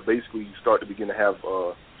start to begin to have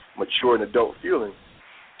mature and adult feelings,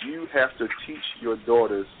 you have to teach your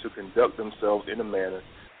daughters to conduct themselves in a manner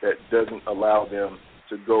that doesn't allow them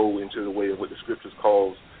to go into the way of what the Scriptures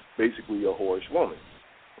calls basically a whorish woman,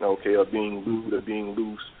 or being lewd or being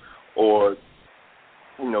loose, or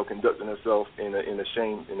conducting herself in a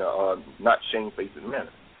not shamefaced manner.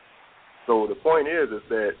 So the point is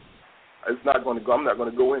that I'm not going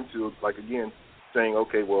to go into, like, again, saying,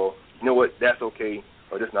 okay, well, you know what, that's okay,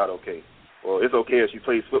 or that's not okay. Well, it's okay if she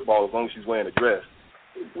plays football as long as she's wearing a dress.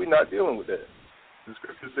 We're not dealing with that. The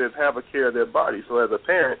Scripture says have a care of their body. So as a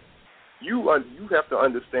parent, you have to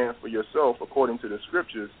understand for yourself, according to the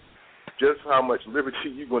Scriptures, just how much liberty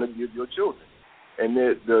you're going to give your children. And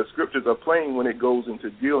the Scriptures are plain when it goes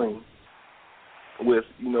into dealing with,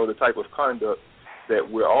 the type of conduct that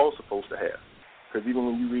we're all supposed to have. Because even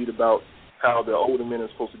when you read about how the older men are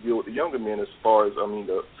supposed to deal with the younger men,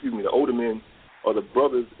 the older men or the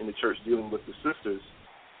brothers in the church dealing with the sisters,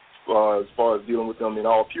 as far as dealing with them in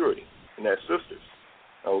all purity, and that's sisters,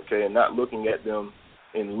 okay, and not looking at them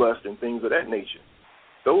in lust and things of that nature.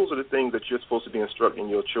 Those are the things that you're supposed to be instructing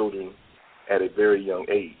your children at a very young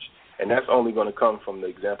age, and that's only going to come from the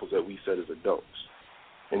examples that we set as adults.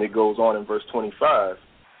 And it goes on in verse 25.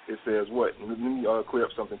 It says what? Let me clear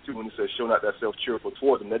up something too. When it says show not thyself cheerful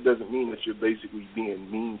toward them, that doesn't mean that you're basically being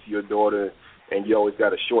mean to your daughter and you always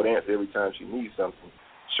got a short answer every time she needs something.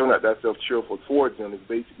 Show not thyself cheerful towards them is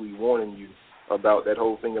basically warning you about that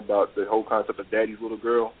whole thing about the whole concept of daddy's little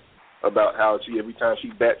girl, about how she every time she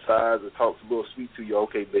bats eyes or talks a little sweet to you,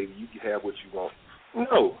 okay, baby, you can have what you want.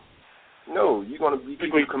 No, you're going to be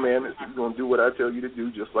keeping commandments. You're going to do what I tell you to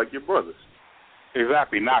do, just like your brothers.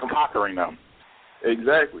 Exactly, not conquering them.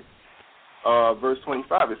 Exactly. Verse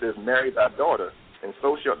 25, it says, marry thy daughter, and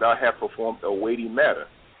so shalt thou have performed a weighty matter,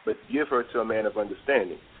 but give her to a man of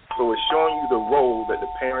understanding. So it's showing you the role that the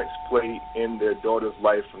parents play in their daughter's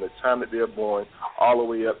life from the time that they're born all the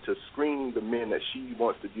way up to screening the men that she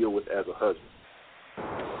wants to deal with as a husband.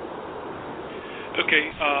 Okay,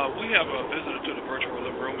 we have a visitor to the virtual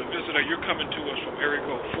living room. And visitor, you're coming to us from area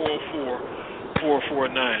code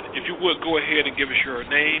 44449. If you would, go ahead and give us your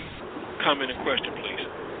name, comment, and question, please.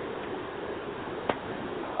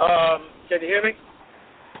 Can you hear me?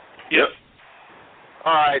 Yep.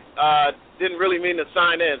 All right. Didn't really mean to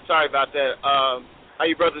sign in. Sorry about that. How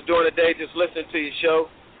you brothers doing today? Just listening to your show.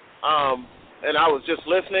 And I was just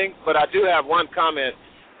listening, but I do have one comment.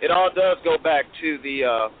 It all does go back to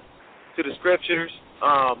the scriptures.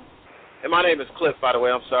 And my name is Cliff, by the way.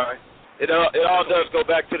 I'm sorry. It all does go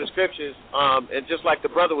back to the scriptures. And just like the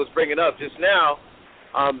brother was bringing up just now,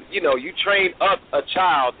 you train up a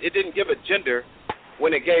child. It didn't give a gender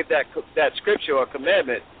when it gave that scripture or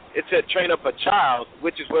commandment. It said train up a child,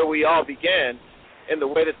 which is where we all began, in the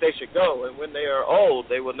way that they should go. And when they are old,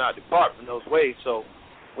 they will not depart from those ways. So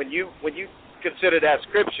when you consider that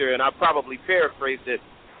scripture, and I probably paraphrased it,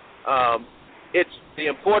 it's the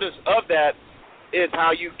importance of that is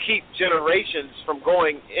how you keep generations from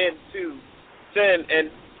going into sin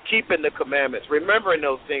and keeping the commandments, remembering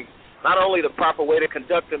those things, not only the proper way to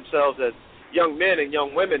conduct themselves as young men and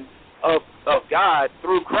young women of God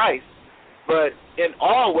through Christ, but in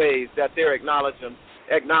all ways that they're acknowledging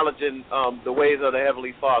acknowledging the ways of the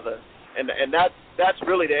Heavenly Father. And that's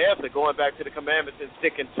really the answer, going back to the commandments and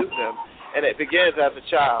sticking to them. And it begins as a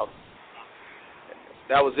child.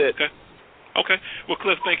 That was it. Okay. Well,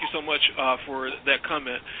 Cliff, thank you so much for that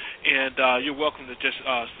comment. And you're welcome to just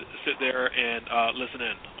sit there and listen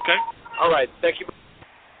in. Okay? All right. Thank you.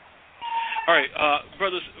 All right,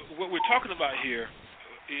 brothers, what we're talking about here,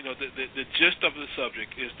 you know, the gist of the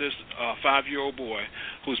subject is this 5-year-old boy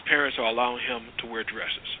whose parents are allowing him to wear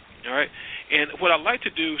dresses. All right? And what I'd like to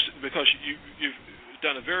do, because you've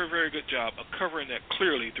done a very, very good job of covering that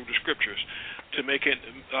clearly through the scriptures to make it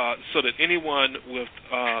so that anyone with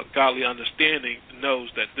godly understanding knows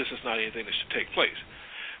that this is not anything that should take place.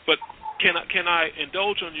 But can I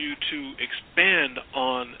indulge on you to expand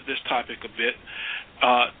on this topic a bit,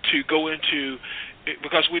 to go into,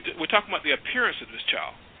 because we're talking about the appearance of this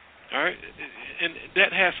child, all right? And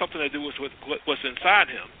that has something to do with what's inside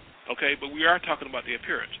him, okay? But we are talking about the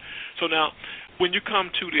appearance. So now, when you come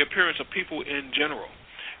to the appearance of people in general,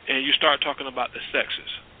 and you start talking about the sexes,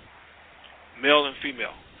 male and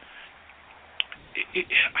female,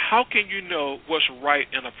 how can you know what's right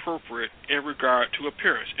and appropriate in regard to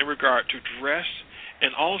appearance, in regard to dress,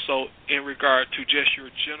 and also in regard to just your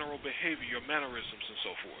general behavior, your mannerisms and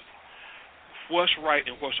so forth? What's right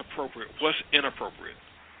and what's appropriate? What's inappropriate?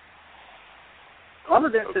 All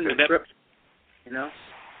of that's in the scripture, you know.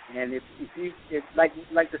 And if like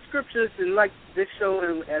the scriptures and like this show,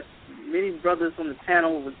 and as many brothers on the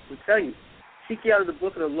panel would tell you, seek ye out of the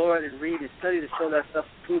book of the Lord and read and study to show that stuff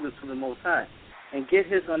proven to the Most High, and get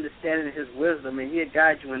His understanding and His wisdom, and He'll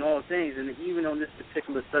guide you in all things. And even on this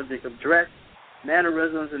particular subject of dress,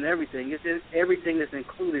 mannerisms, and everything, it's in everything that's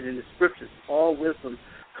included in the scriptures. All wisdom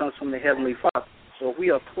comes from the Heavenly Father. So if we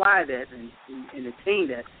apply that and attain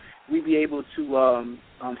that, we be able to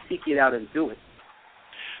seek it out and do it.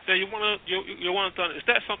 Now you want to is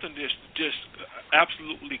that something that's just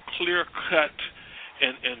absolutely clear cut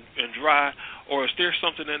and dry, or is there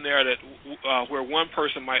something in there that where one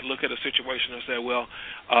person might look at a situation and say, well,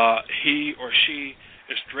 he or she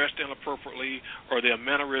is dressed inappropriately, or their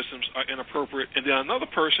mannerisms are inappropriate, and then another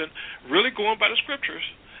person, really going by the scriptures,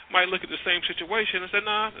 might look at the same situation and say,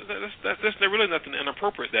 nah, that's really nothing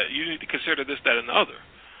inappropriate. That you need to consider this, that, and the other.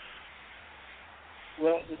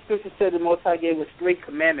 Well, the scripture said the Most High gave us great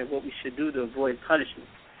commandment what we should do to avoid punishment.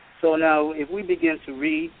 So now, if we begin to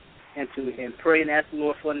read and pray and ask the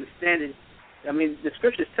Lord for understanding, I mean, the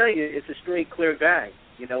scriptures tell you it's a straight, clear guide.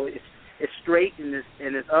 You know, it's straight and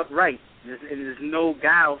it's upright. And there's no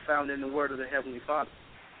guile found in the word of the Heavenly Father.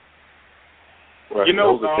 Right. You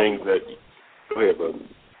know, those are things that. Go ahead, brother.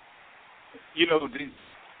 You know,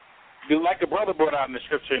 like the brother brought out in the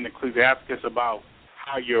scripture in Ecclesiastes about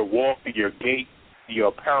how your walk and your gait, your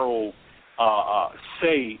apparel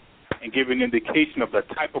say and give an indication of the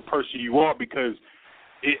type of person you are, because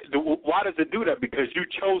why does it do that? Because you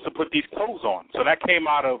chose to put these clothes on. So that came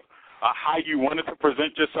out of how you wanted to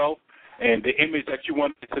present yourself and the image that you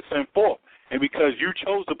wanted to send forth. And because you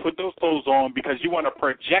chose to put those clothes on because you want to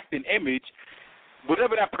project an image,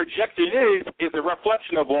 whatever that projection is a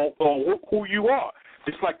reflection of who you are.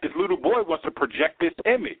 Just like this little boy wants to project this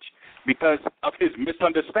image because of his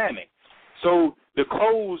misunderstanding. So the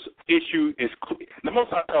clothes issue is clear. The Most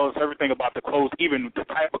High tells us everything about the clothes, even the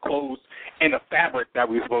type of clothes and the fabric that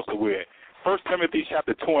we're supposed to wear. 1 Timothy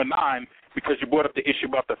chapter 2 and 9, because you brought up the issue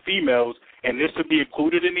about the females, and this would be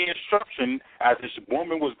included in the instruction as this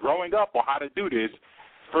woman was growing up on how to do this.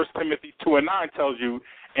 1 Timothy 2 and 9 tells you,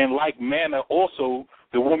 in like manner also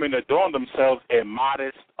the women adorn themselves in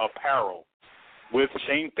modest apparel, with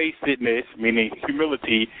shamefacedness, meaning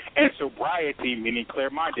humility, and sobriety, meaning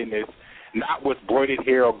clear-mindedness, not with broided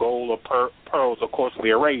hair or gold or pearls or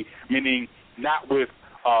costly array, meaning not with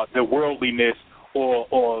the worldliness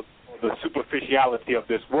or the superficiality of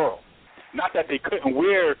this world. Not that they couldn't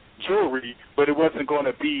wear jewelry, but it wasn't going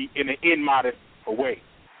to be in an immodest way.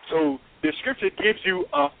 So the scripture gives you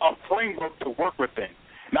a framework to work within.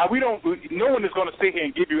 Now, no one is going to sit here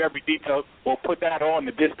and give you every detail or put that on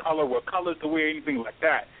to this color, what colors to wear, anything like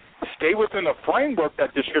that. Stay within the framework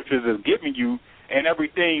that the scriptures is giving you, and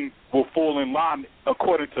everything will fall in line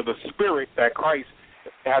according to the spirit that Christ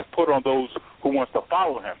has put on those who wants to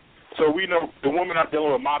follow him. So we know the women are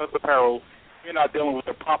dealing with modest apparel. We're not dealing with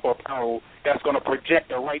the proper apparel that's going to project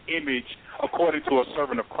the right image according to a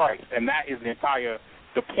servant of Christ, and that is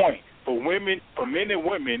the point. For men and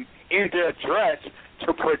women in their dress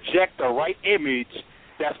to project the right image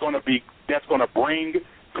that's going to bring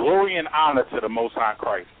glory and honor to the Most High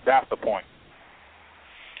Christ. That's the point.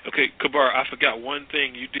 Okay, Kabar, I forgot one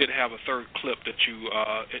thing. You did have a third clip that you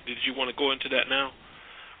did you want to go into that now,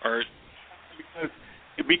 or because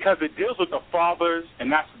because it deals with the fathers,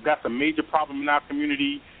 and that's a major problem in our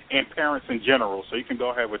community and parents in general. So you can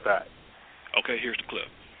go ahead with that. Okay, here's the clip.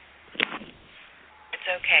 It's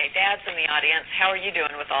okay. Dad's in the audience. How are you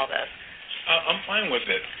doing with all this? I'm fine with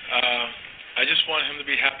it. I just want him to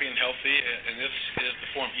be happy and healthy, and this is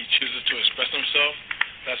the form he chooses to express himself.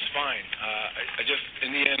 That's fine. I just,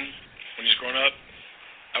 in the end, when he's grown up,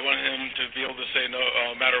 I want him to be able to say no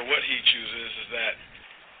matter what he chooses, is that,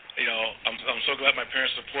 you know, I'm so glad my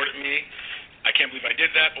parents supported me. I can't believe I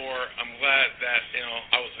did that, or I'm glad that, you know,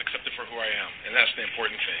 I was accepted for who I am, and that's the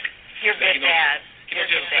important thing. You're good, Dad. He knows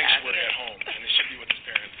he has a sanctuary at home, and it should be with his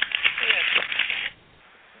parents.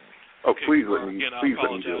 Oh, please let me. Again, please I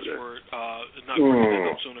let me do apologize that. for not bringing that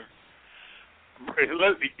up sooner.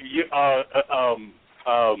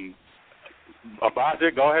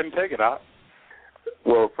 Abijah, go ahead and take it out.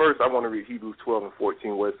 Well, first I want to read Hebrews 12 and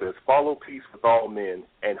 14, where it says, "Follow peace with all men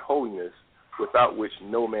and holiness, without which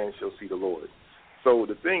no man shall see the Lord." So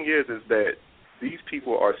the thing is that these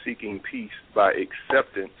people are seeking peace by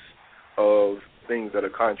acceptance of things that are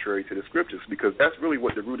contrary to the scriptures, because that's really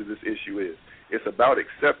what the root of this issue is. It's about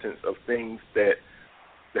acceptance of things that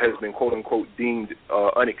has been, quote unquote, deemed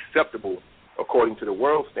unacceptable according to the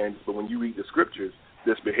world standards. But when you read the scriptures,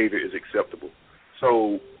 this behavior is acceptable.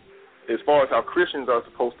 So as far as how Christians are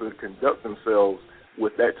supposed to conduct themselves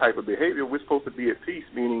with that type of behavior, we're supposed to be at peace,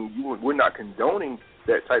 meaning we're not condoning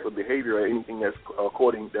that type of behavior or anything that's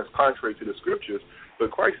contrary to the scriptures.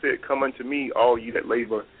 But Christ said, "Come unto me, all ye that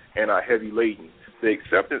labor and are heavy laden." The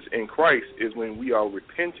acceptance in Christ is when we are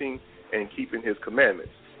repenting and keeping his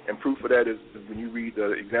commandments. And proof of that is when you read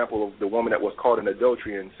the example of the woman that was caught in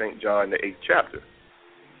adultery in St. John, the 8th chapter.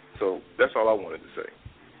 So that's all I wanted to say.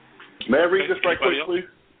 May I read this right quick, please?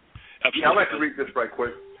 Absolutely. Yeah, I'd like to read this right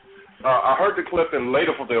quick. I heard the clip and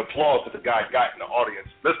later for the applause that the guy got in the audience.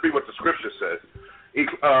 Let's read what the scripture says.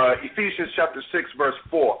 Ephesians chapter 6, verse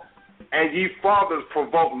 4. "And ye fathers,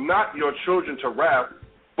 provoke not your children to wrath,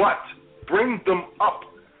 but bring them up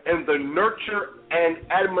in the nurture and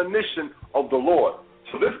admonition of the Lord."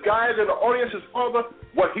 So this guy in the audience's father,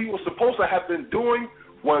 what he was supposed to have been doing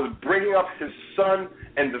was bringing up his son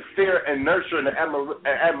in the fear and nurture and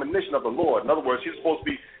admonition of the Lord. In other words, he's supposed to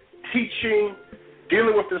be teaching,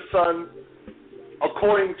 dealing with his son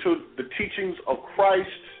according to the teachings of Christ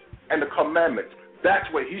and the commandments. That's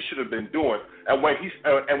what he should have been doing. And when he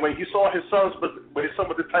saw his son with this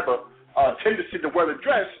type of tendency to wear the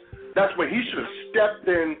dress, that's when he should have stepped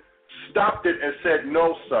in, stopped it, and said,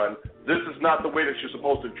 "No, son, this is not the way that you're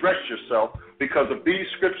supposed to dress yourself because of these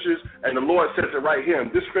scriptures." And the Lord says it right here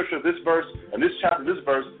in this scripture, this verse, and this chapter, this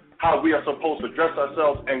verse, how we are supposed to dress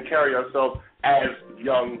ourselves and carry ourselves as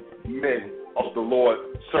young men of the Lord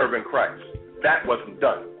serving Christ. That wasn't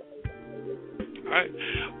done. All right.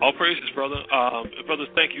 All praises, brother. Brothers,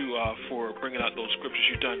 thank you for bringing out those scriptures.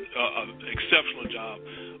 You've done an exceptional job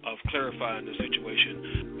of clarifying the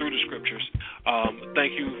situation through the scriptures.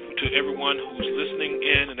 Thank you to everyone who's listening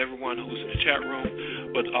in and everyone who's in the chat room.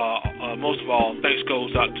 But most of all, thanks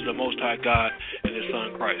goes out to the Most High God and His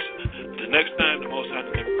Son Christ. The next time, the Most High in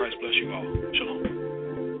the name of Christ bless you all. Shalom.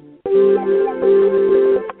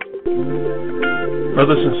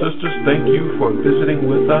 Brothers and sisters, thank you for visiting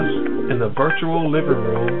with us in the virtual living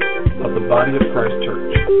room of the Body of Christ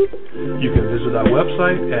Church. You can visit our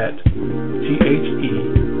website at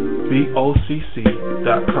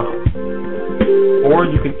thebocc.com, or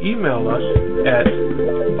you can email us at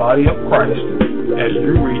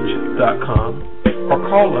bodyofchrist@ureach.com, or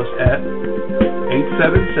call us at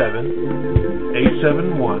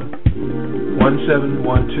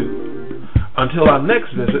 877-871-1712. Until our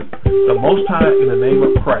next visit, the Most High in the name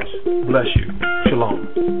of Christ bless you. Shalom.